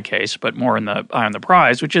little in my case, but more in the Eye on the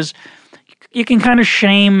Prize, which is you can kind of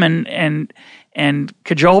shame and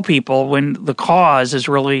cajole people when the cause is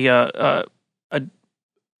really a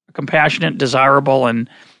compassionate, desirable,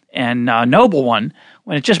 and noble one.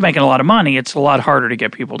 When it's just making a lot of money, it's a lot harder to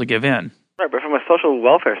get people to give in. Right, but from a social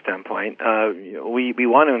welfare standpoint, we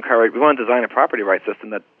want to design a property rights system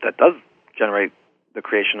that does generate the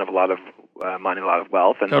creation of a lot of money, a lot of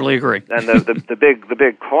wealth. And, totally agree. And the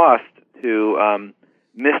big cost to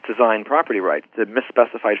misdesign property rights, to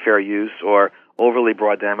misspecified fair use or overly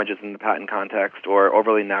broad damages in the patent context or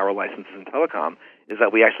overly narrow licenses in telecom, is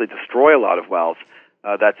that we actually destroy a lot of wealth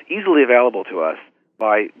that's easily available to us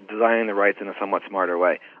by designing the rights in a somewhat smarter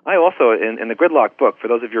way. I also, in the Gridlock book, for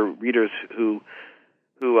those of your readers who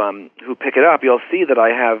pick it up, you'll see that I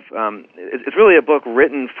have. It's really a book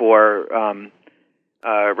written for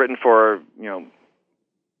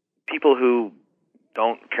people who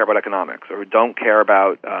don't care about economics or who don't care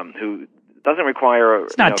about who doesn't require.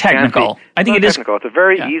 It's not technical. Fancy, I think it is technical. It's a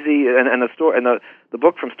very easy and the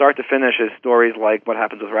book from start to finish is stories like what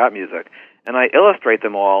happens with rap music, and I illustrate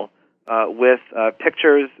them all with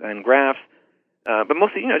pictures and graphs. But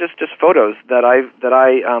mostly, just photos that I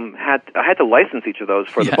had to license each of those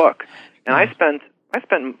for the book, and I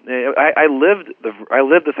lived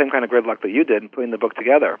the same kind of gridlock that you did in putting the book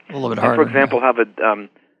together. A little bit harder. For example,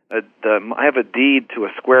 I have a deed to a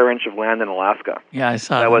square inch of land in Alaska. Yeah, I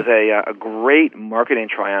saw that. That was a great marketing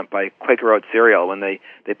triumph by Quaker Oat cereal when they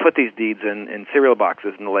put these deeds in cereal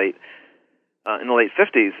boxes in the late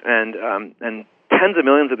 50s, and tens of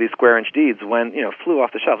millions of these square-inch deeds flew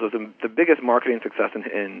off the shelves. It was the biggest marketing success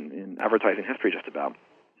in advertising history, just about.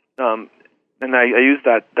 And I used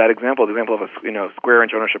that example, the example of a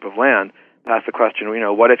square-inch ownership of land, to ask the question,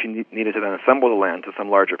 what if you needed to then assemble the land to some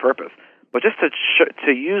larger purpose? But just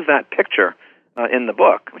to use that picture in the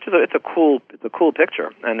book, which is it's a cool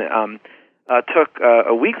picture, and took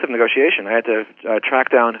weeks of negotiation. I had to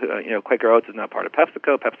track down. Quaker Oats is now part of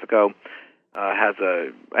PepsiCo. PepsiCo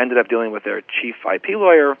ended up dealing with their chief IP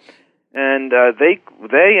lawyer, and they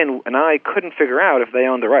and I couldn't figure out if they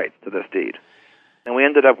owned the rights to this deed. And we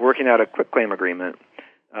ended up working out a quitclaim agreement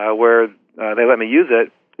where they let me use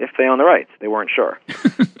it if they own the rights. They weren't sure.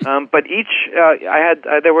 But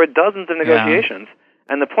there were dozens of negotiations,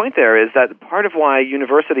 and the point there is that part of why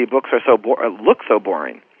university books are look so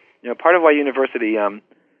boring, part of why university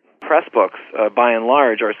press books, by and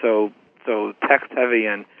large, are so text heavy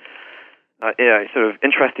and sort of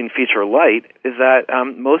interesting feature light, is that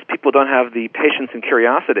most people don't have the patience and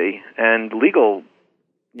curiosity and legal,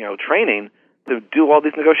 training to do all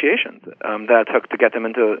these negotiations that it took to get them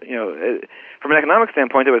into, from an economic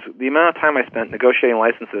standpoint, it was the amount of time I spent negotiating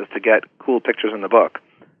licenses to get cool pictures in the book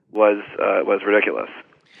was ridiculous.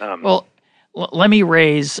 Well, let me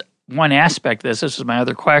raise one aspect of this. This is my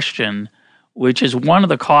other question, which is one of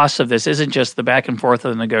the costs of this isn't just the back and forth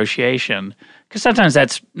of the negotiation, because sometimes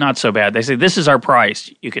that's not so bad. They say, this is our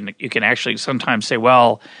price. You can actually sometimes say,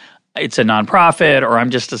 well, it's a nonprofit, or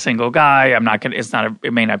I'm just a single guy. I'm not going to,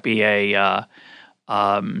 it may not be a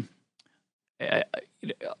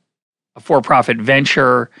for-profit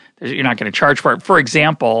venture. You're not going to charge for it. For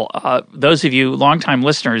example, those of you longtime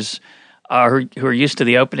listeners who are used to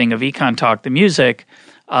the opening of Econ Talk, the music,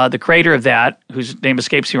 the creator of that, whose name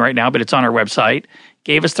escapes me right now, but it's on our website,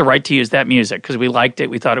 gave us the right to use that music because we liked it,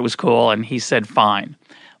 we thought it was cool, and he said fine.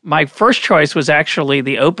 My first choice was actually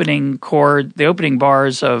the opening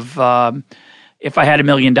bars of If I Had $1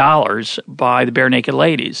 Million by the Bare Naked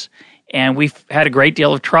Ladies. And we've had a great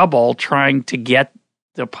deal of trouble trying to get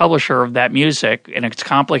the publisher of that music, and it's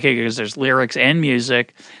complicated because there's lyrics and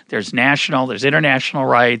music, there's national, there's international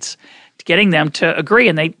rights, getting them to agree,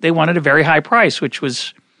 and they wanted a very high price, which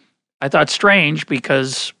was, I thought, strange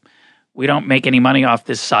because we don't make any money off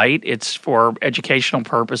this site. It's for educational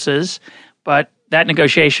purposes, but that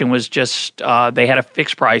negotiation was just, they had a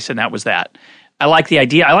fixed price, and that was that. I like the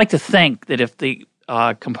idea. I like to think that if the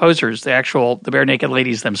composers, the Bare Naked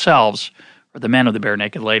Ladies themselves, or the men of the Bare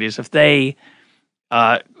Naked Ladies, if they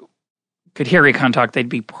could hear Econ Talk, they'd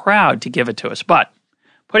be proud to give it to us. But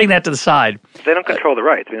putting that to the side, they don't control the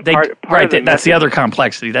rights. I mean, that's the other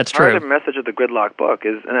complexity. That's true. Part of the message of the Gridlock book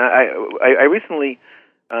is, and I recently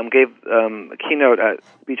gave a keynote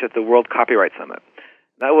speech at the World Copyright Summit.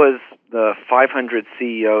 That was the 500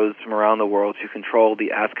 CEOs from around the world who control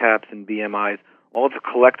the ASCAPs and BMIs, all of the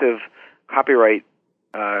collective copyright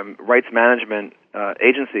rights management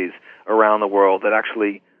agencies around the world that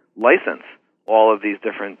actually license all of these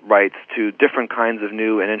different rights to different kinds of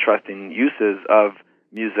new and interesting uses of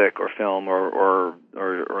music or film or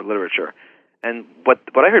literature. And what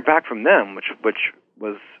I heard back from them, which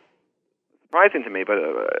was surprising to me, but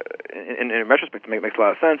in retrospect makes a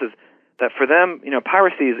lot of sense, is that for them,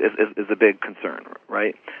 piracy is a big concern,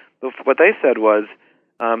 right? But what they said was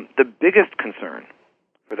the biggest concern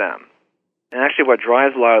for them, and actually what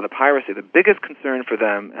drives a lot of the piracy, the biggest concern for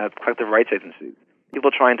them as collective rights agencies,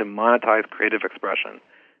 people trying to monetize creative expression,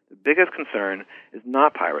 the biggest concern is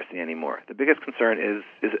not piracy anymore. The biggest concern is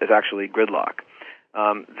actually gridlock.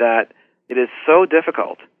 That it is so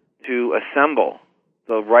difficult to assemble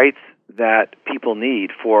the rights that people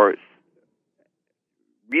need for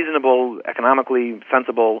reasonable, economically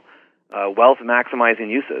sensible, wealth-maximizing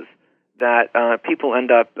uses, that people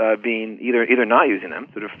end up being either not using them,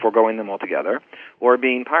 sort of foregoing them altogether, or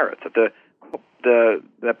being pirates. That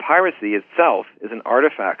the piracy itself is an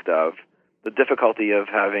artifact of the difficulty of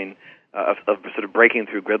having of sort of breaking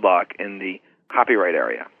through gridlock in the copyright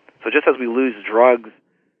area. So just as we lose drugs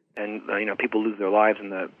and people lose their lives in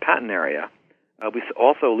the patent area, we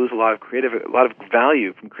also lose a lot of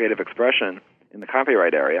value from creative expression in the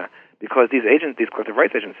copyright area, because these collective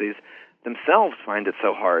rights agencies themselves find it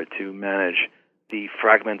so hard to manage the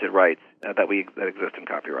fragmented rights that exist in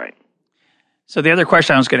copyright. So the other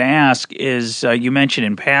question I was going to ask is, you mentioned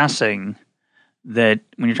in passing that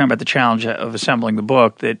when you're talking about the challenge of assembling the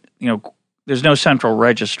book, that there's no central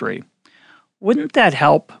registry. Wouldn't that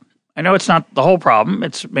help? I know it's not the whole problem.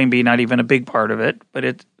 It's maybe not even a big part of it, but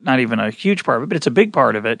it's not even a huge part of it, but it's a big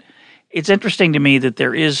part of it. It's interesting to me that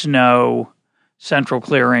there is no central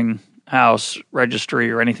clearing house registry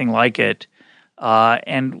or anything like it.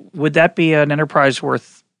 And would that be an enterprise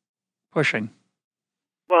worth pushing?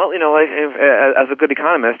 Well, as a good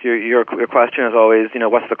economist, your question is always,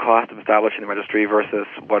 what's the cost of establishing the registry versus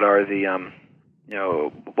what are the,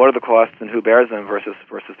 what are the costs and who bears them versus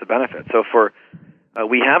the benefit. So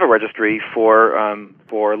we have a registry for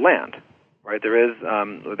land, right? There is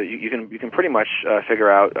you can pretty much figure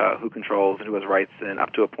out who controls and who has rights in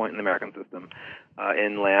up to a point in the American system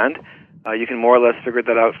in land. You can more or less figure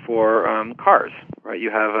that out for cars, right? You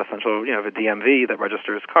have a DMV that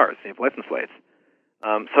registers cars. You have license plates.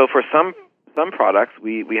 So for some products,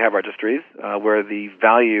 we have registries where the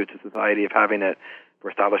value to society of having it for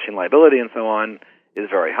establishing liability and so on is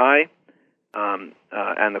very high,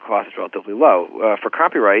 and the cost is relatively low. For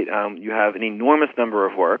copyright, you have an enormous number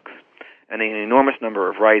of works and an enormous number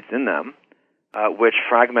of rights in them, which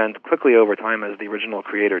fragment quickly over time as the original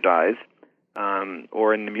creator dies.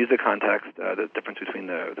 Or in the music context, the difference between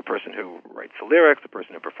the person who writes the lyrics, the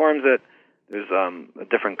person who performs it. There's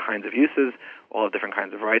different kinds of uses, all of different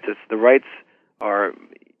kinds of rights. The rights are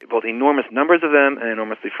both enormous numbers of them and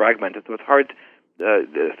enormously fragmented, so it's hard.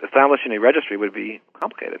 Establishing a registry would be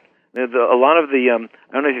complicated. A lot of the I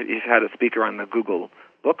don't know if you've had a speaker on the Google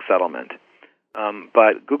Book settlement,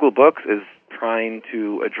 but Google Books is trying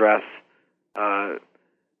to address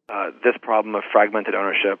this problem of fragmented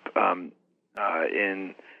ownership in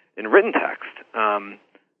written text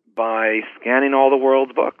by scanning all the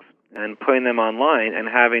world's books and putting them online and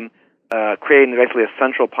creating basically a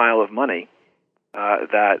central pile of money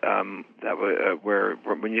where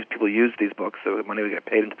when people use these books, so the money would get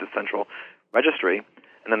paid into the central registry,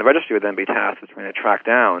 and then the registry would then be tasked with trying to track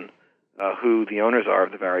down who the owners are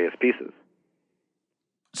of the various pieces.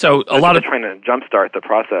 So a lot of trying to jumpstart the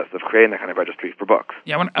process of creating that kind of registry for books.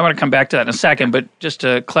 Yeah, I want to come back to that in a second, but just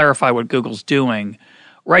to clarify what Google's doing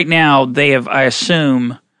right now, they have, I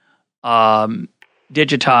assume,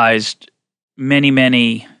 digitized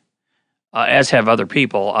many, as have other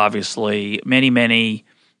people, obviously, many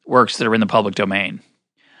works that are in the public domain.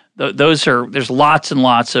 There's lots and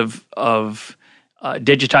lots of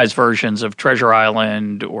digitized versions of Treasure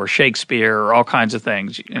Island or Shakespeare or all kinds of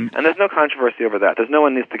things. And there's no controversy over that. There's no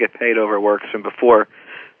one needs to get paid over works from before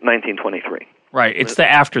 1923. Right. It's the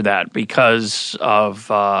after that because of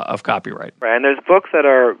copyright. Right. And there's books that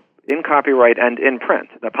are in copyright and in print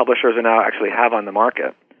that publishers are now actually have on the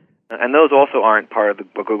market. And those also aren't part of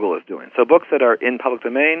what Google is doing. So books that are in public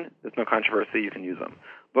domain, there's no controversy, you can use them.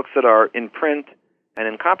 Books that are in print and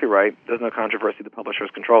in copyright, there's no controversy, the publishers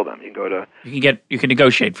control them. You can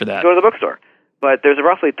negotiate for that. Go to the bookstore. But there's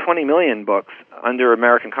roughly 20 million books under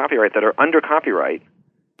American copyright that are under copyright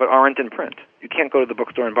but aren't in print. You can't go to the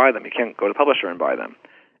bookstore and buy them. You can't go to the publisher and buy them.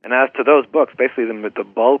 And as to those books, basically the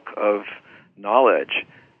bulk of knowledge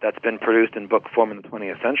that's been produced in book form in the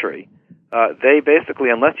 20th century, they basically,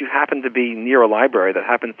 unless you happen to be near a library that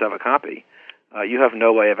happens to have a copy, you have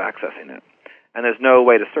no way of accessing it. And there's no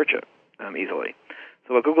way to search it easily.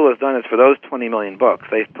 So what Google has done is for those 20 million books,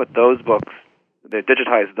 they've put those books, they've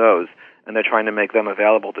digitized those, and they're trying to make them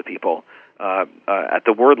available to people at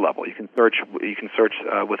the word level. You can search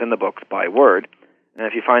within the books by word, and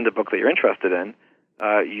if you find a book that you're interested in,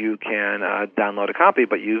 you can download a copy,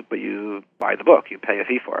 but you buy the book. You pay a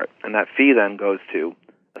fee for it, and that fee then goes to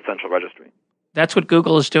a central registry. That's what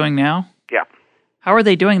Google is doing now? Yeah. How are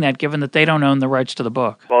they doing that, given that they don't own the rights to the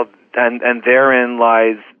book? Well, and therein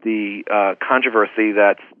lies the controversy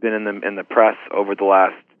that's been in the press over the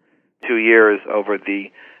last 2 years over the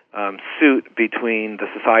suit between the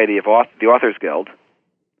Society of the Authors Guild,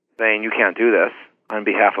 saying you can't do this on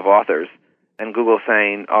behalf of authors, and Google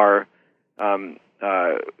saying our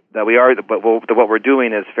what we're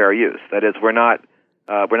doing is fair use. That is, we're not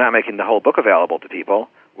making the whole book available to people.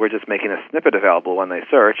 We're just making a snippet available when they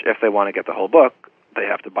search. If they want to get the whole book, they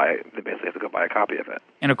basically have to go buy a copy of it.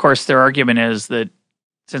 And of course, their argument is that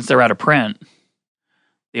since they're out of print,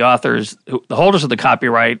 the authors, the holders of the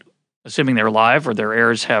copyright, assuming they're alive or their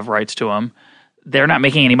heirs have rights to them, they're not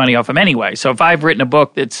making any money off them anyway. So if I've written a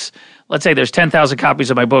book that's, let's say there's 10,000 copies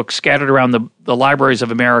of my book scattered around the libraries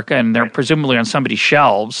of America, and they're presumably on somebody's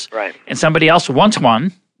shelves, right, and somebody else wants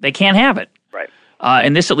one, they can't have it. Right.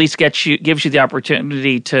 And this at least gives you the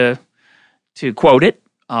opportunity to quote it,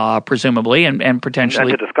 presumably, and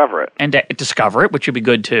potentially... And to discover it. And to discover it, which would be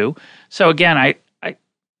good too. So again, it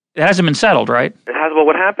hasn't been settled, right? It has. Well,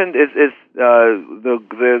 what happened is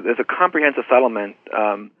there's a comprehensive settlement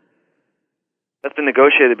that's been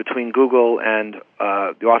negotiated between Google and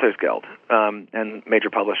the Authors Guild and major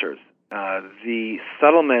publishers. The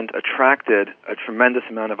settlement attracted a tremendous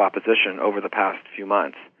amount of opposition over the past few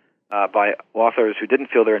months by authors who didn't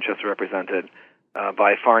feel their interests were represented,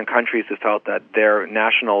 by foreign countries who felt that their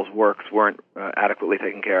nationals' works weren't adequately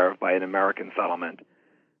taken care of by an American settlement.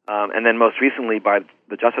 And then most recently by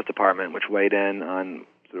the Justice Department, which weighed in on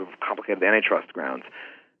sort of complicated antitrust grounds.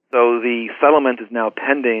 So the settlement is now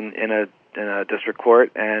pending in a district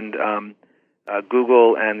court, and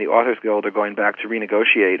Google and the Authors Guild are going back to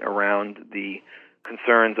renegotiate around the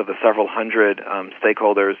concerns of the several hundred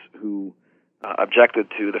stakeholders who objected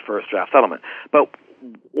to the first draft settlement. But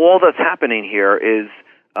all that's happening here is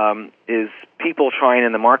people trying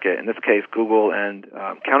in the market, in this case Google and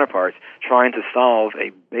counterparts, trying to solve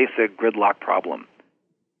a basic gridlock problem,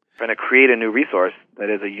 trying to create a new resource that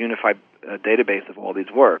is a unified database of all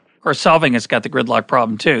these works. Of course, solving it's got the gridlock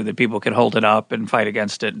problem too, that people can hold it up and fight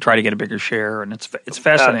against it and try to get a bigger share, and it's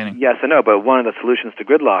fascinating. Yes and no, but one of the solutions to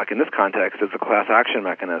gridlock in this context is a class action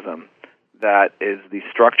mechanism that is the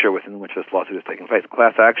structure within which this lawsuit is taking place.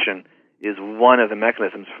 Class action is one of the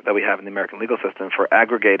mechanisms that we have in the American legal system for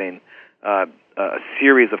aggregating a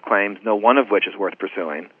series of claims, no one of which is worth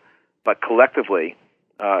pursuing, but collectively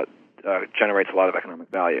generates a lot of economic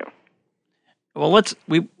value. Well,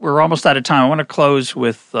 we're almost out of time. I want to close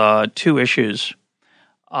with two issues.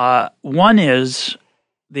 One is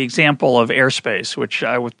the example of airspace, which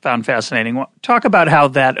I found fascinating. Talk about how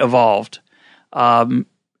that evolved.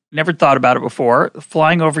 Never thought about it before.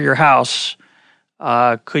 Flying over your house,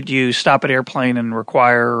 could you stop an airplane and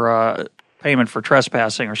require payment for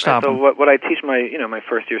trespassing or stopping? So what I teach my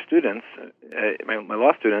first year students, my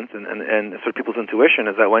law students, and sort of people's intuition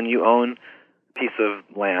is that when you own a piece of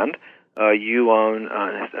land, you own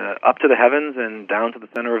up to the heavens and down to the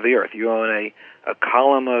center of the earth. You own a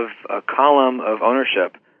column of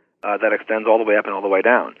ownership that extends all the way up and all the way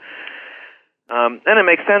down. And it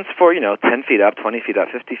makes sense for 10 feet up, 20 feet up,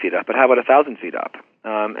 50 feet up. But how about 1,000 feet up?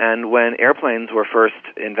 And when airplanes were first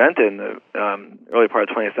invented in the early part of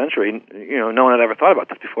the 20th century, no one had ever thought about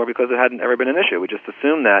this before because it hadn't ever been an issue. We just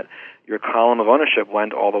assumed that your column of ownership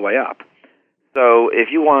went all the way up. So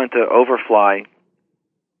if you wanted to overfly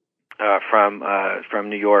from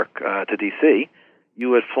New York to D.C., you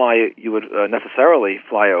would necessarily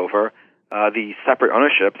fly over the separate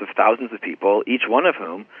ownerships of thousands of people, each one of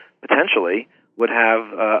whom potentially would have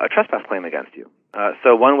a trespass claim against you.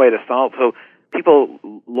 So one way to solve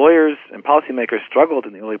lawyers and policymakers struggled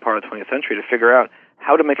in the early part of the 20th century to figure out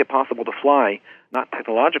how to make it possible to fly, not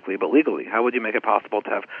technologically but legally. How would you make it possible to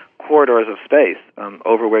have corridors of space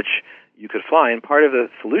over which you could fly? And part of the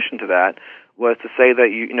solution to that was to say that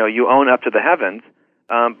you own up to the heavens,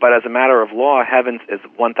 but as a matter of law, heavens is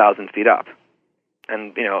 1,000 feet up.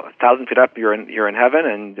 And 1,000 feet up, you're in heaven,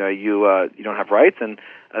 and you don't have rights. And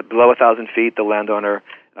below 1,000 feet, the landowner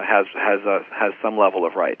has some level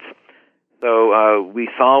of rights. So we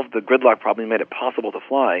solved the gridlock problem, made it possible to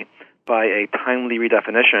fly by a timely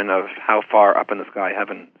redefinition of how far up in the sky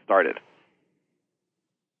heaven started.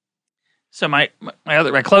 So my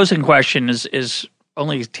closing question is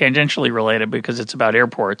only tangentially related because it's about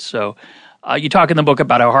airports. So you talk in the book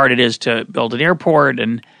about how hard it is to build an airport,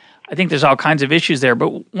 and I think there's all kinds of issues there.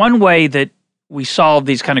 But one way that we solve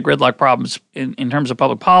these kind of gridlock problems in terms of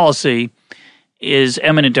public policy is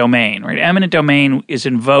eminent domain, right? Eminent domain is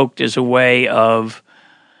invoked as a way of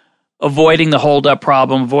avoiding the holdup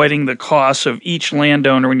problem, avoiding the costs of each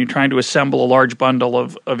landowner when you're trying to assemble a large bundle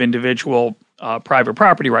of individual private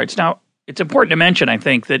property rights. Now, it's important to mention, I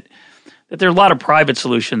think, that there are a lot of private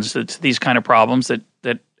solutions to these kind of problems that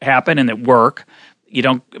happen and that work. You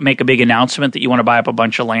don't make a big announcement that you want to buy up a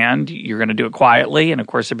bunch of land. You're going to do it quietly. And, of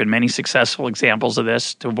course, there have been many successful examples of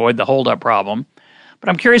this to avoid the holdup problem. But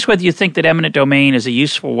I'm curious whether you think that eminent domain is a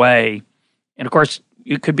useful way. And, of course,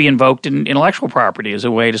 it could be invoked in intellectual property as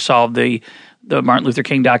a way to solve the Martin Luther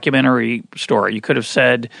King documentary story. You could have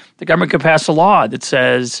said the government could pass a law that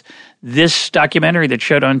says this documentary that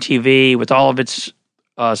showed on TV with all of its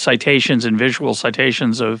citations and visual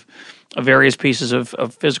citations of various pieces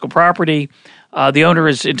of physical property, the owner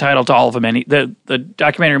is entitled to all of them. The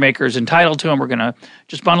documentary maker is entitled to them. We're going to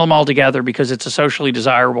just bundle them all together because it's a socially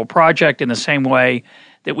desirable project in the same way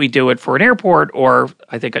that we do it for an airport, or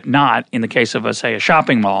I think not in the case of, say, a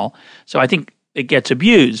shopping mall. So I think it gets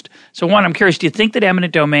abused. So one, I'm curious, do you think that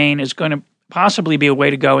eminent domain is going to possibly be a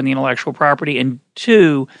way to go in the intellectual property? And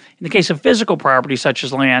two, in the case of physical property such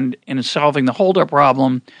as land, in solving the holdup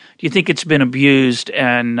problem, do you think it's been abused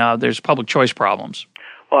and there's public choice problems?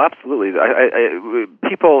 Well, absolutely.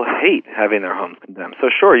 People hate having their homes condemned. So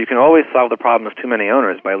sure, you can always solve the problem of too many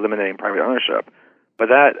owners by eliminating private ownership. But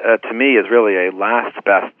that, to me, is really a last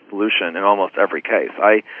best solution in almost every case.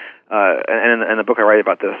 And in the book I write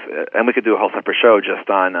about this, and we could do a whole separate show just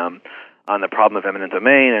on the problem of eminent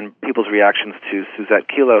domain and people's reactions to Suzette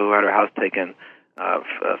Kelo, who had her house taken,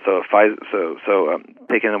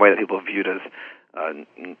 taken in a way that people viewed as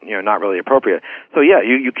not really appropriate. So yeah,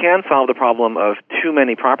 you can solve the problem of too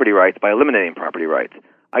many property rights by eliminating property rights.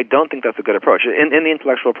 I don't think that's a good approach. In the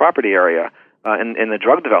intellectual property area, in the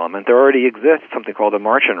drug development, there already exists something called a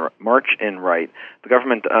march-in right. The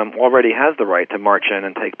government already has the right to march in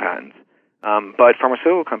and take patents. But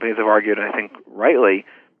pharmaceutical companies have argued, and I think rightly,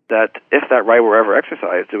 that if that right were ever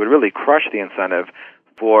exercised, it would really crush the incentive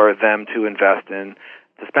for them to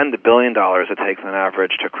spend $1 billion it takes on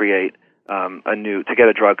average to create to get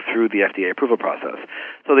a drug through the FDA approval process.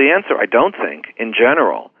 So the answer, I don't think, in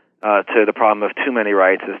general, to the problem of too many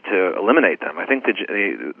rights is to eliminate them. I think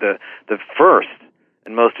the first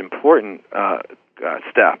and most important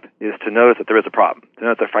step is to notice that there is a problem, to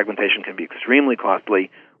notice that fragmentation can be extremely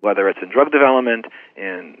costly, whether it's in drug development,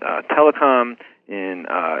 in telecom, in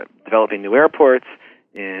developing new airports,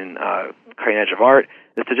 in cutting edge of art,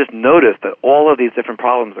 is to just notice that all of these different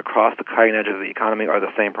problems across the cutting edge of the economy are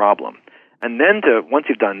the same problem. And then once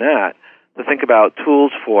you've done that, to think about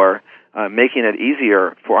tools for making it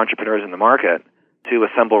easier for entrepreneurs in the market to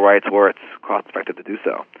assemble rights where it's cost-effective to do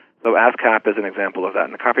so. So ASCAP is an example of that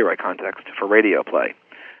in the copyright context for radio play.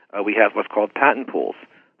 We have what's called patent pools.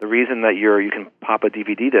 The reason that you can pop a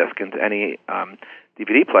DVD disc into any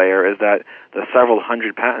DVD player is that the several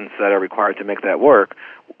hundred patents that are required to make that work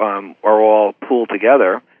are all pooled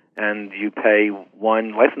together, and you pay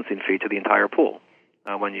one licensing fee to the entire pool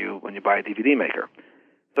when you buy a DVD maker.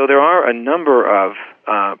 So there are a number of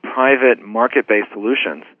private market-based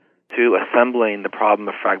solutions to assembling the problem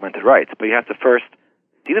of fragmented rights. But you have to first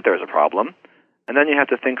see that there's a problem, and then you have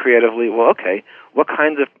to think creatively, well, okay, what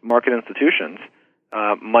kinds of market institutions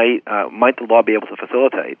might the law be able to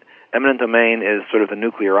facilitate? Eminent domain is sort of the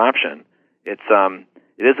nuclear option. It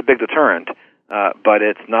is a big deterrent, but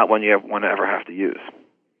it's not one you want to ever have to use.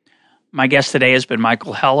 My guest today has been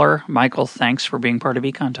Michael Heller. Michael, thanks for being part of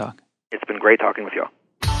Econ Talk. It's been great talking with you all.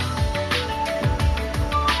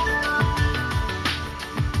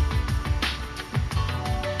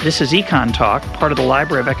 This is Econ Talk, part of the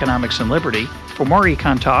Library of Economics and Liberty. For more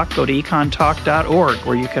Econ Talk, go to econtalk.org,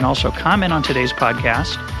 where you can also comment on today's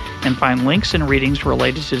podcast and find links and readings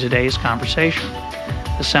related to today's conversation.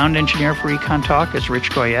 The sound engineer for Econ Talk is Rich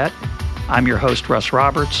Goyette. I'm your host, Russ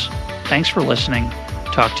Roberts. Thanks for listening.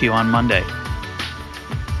 Talk to you on Monday.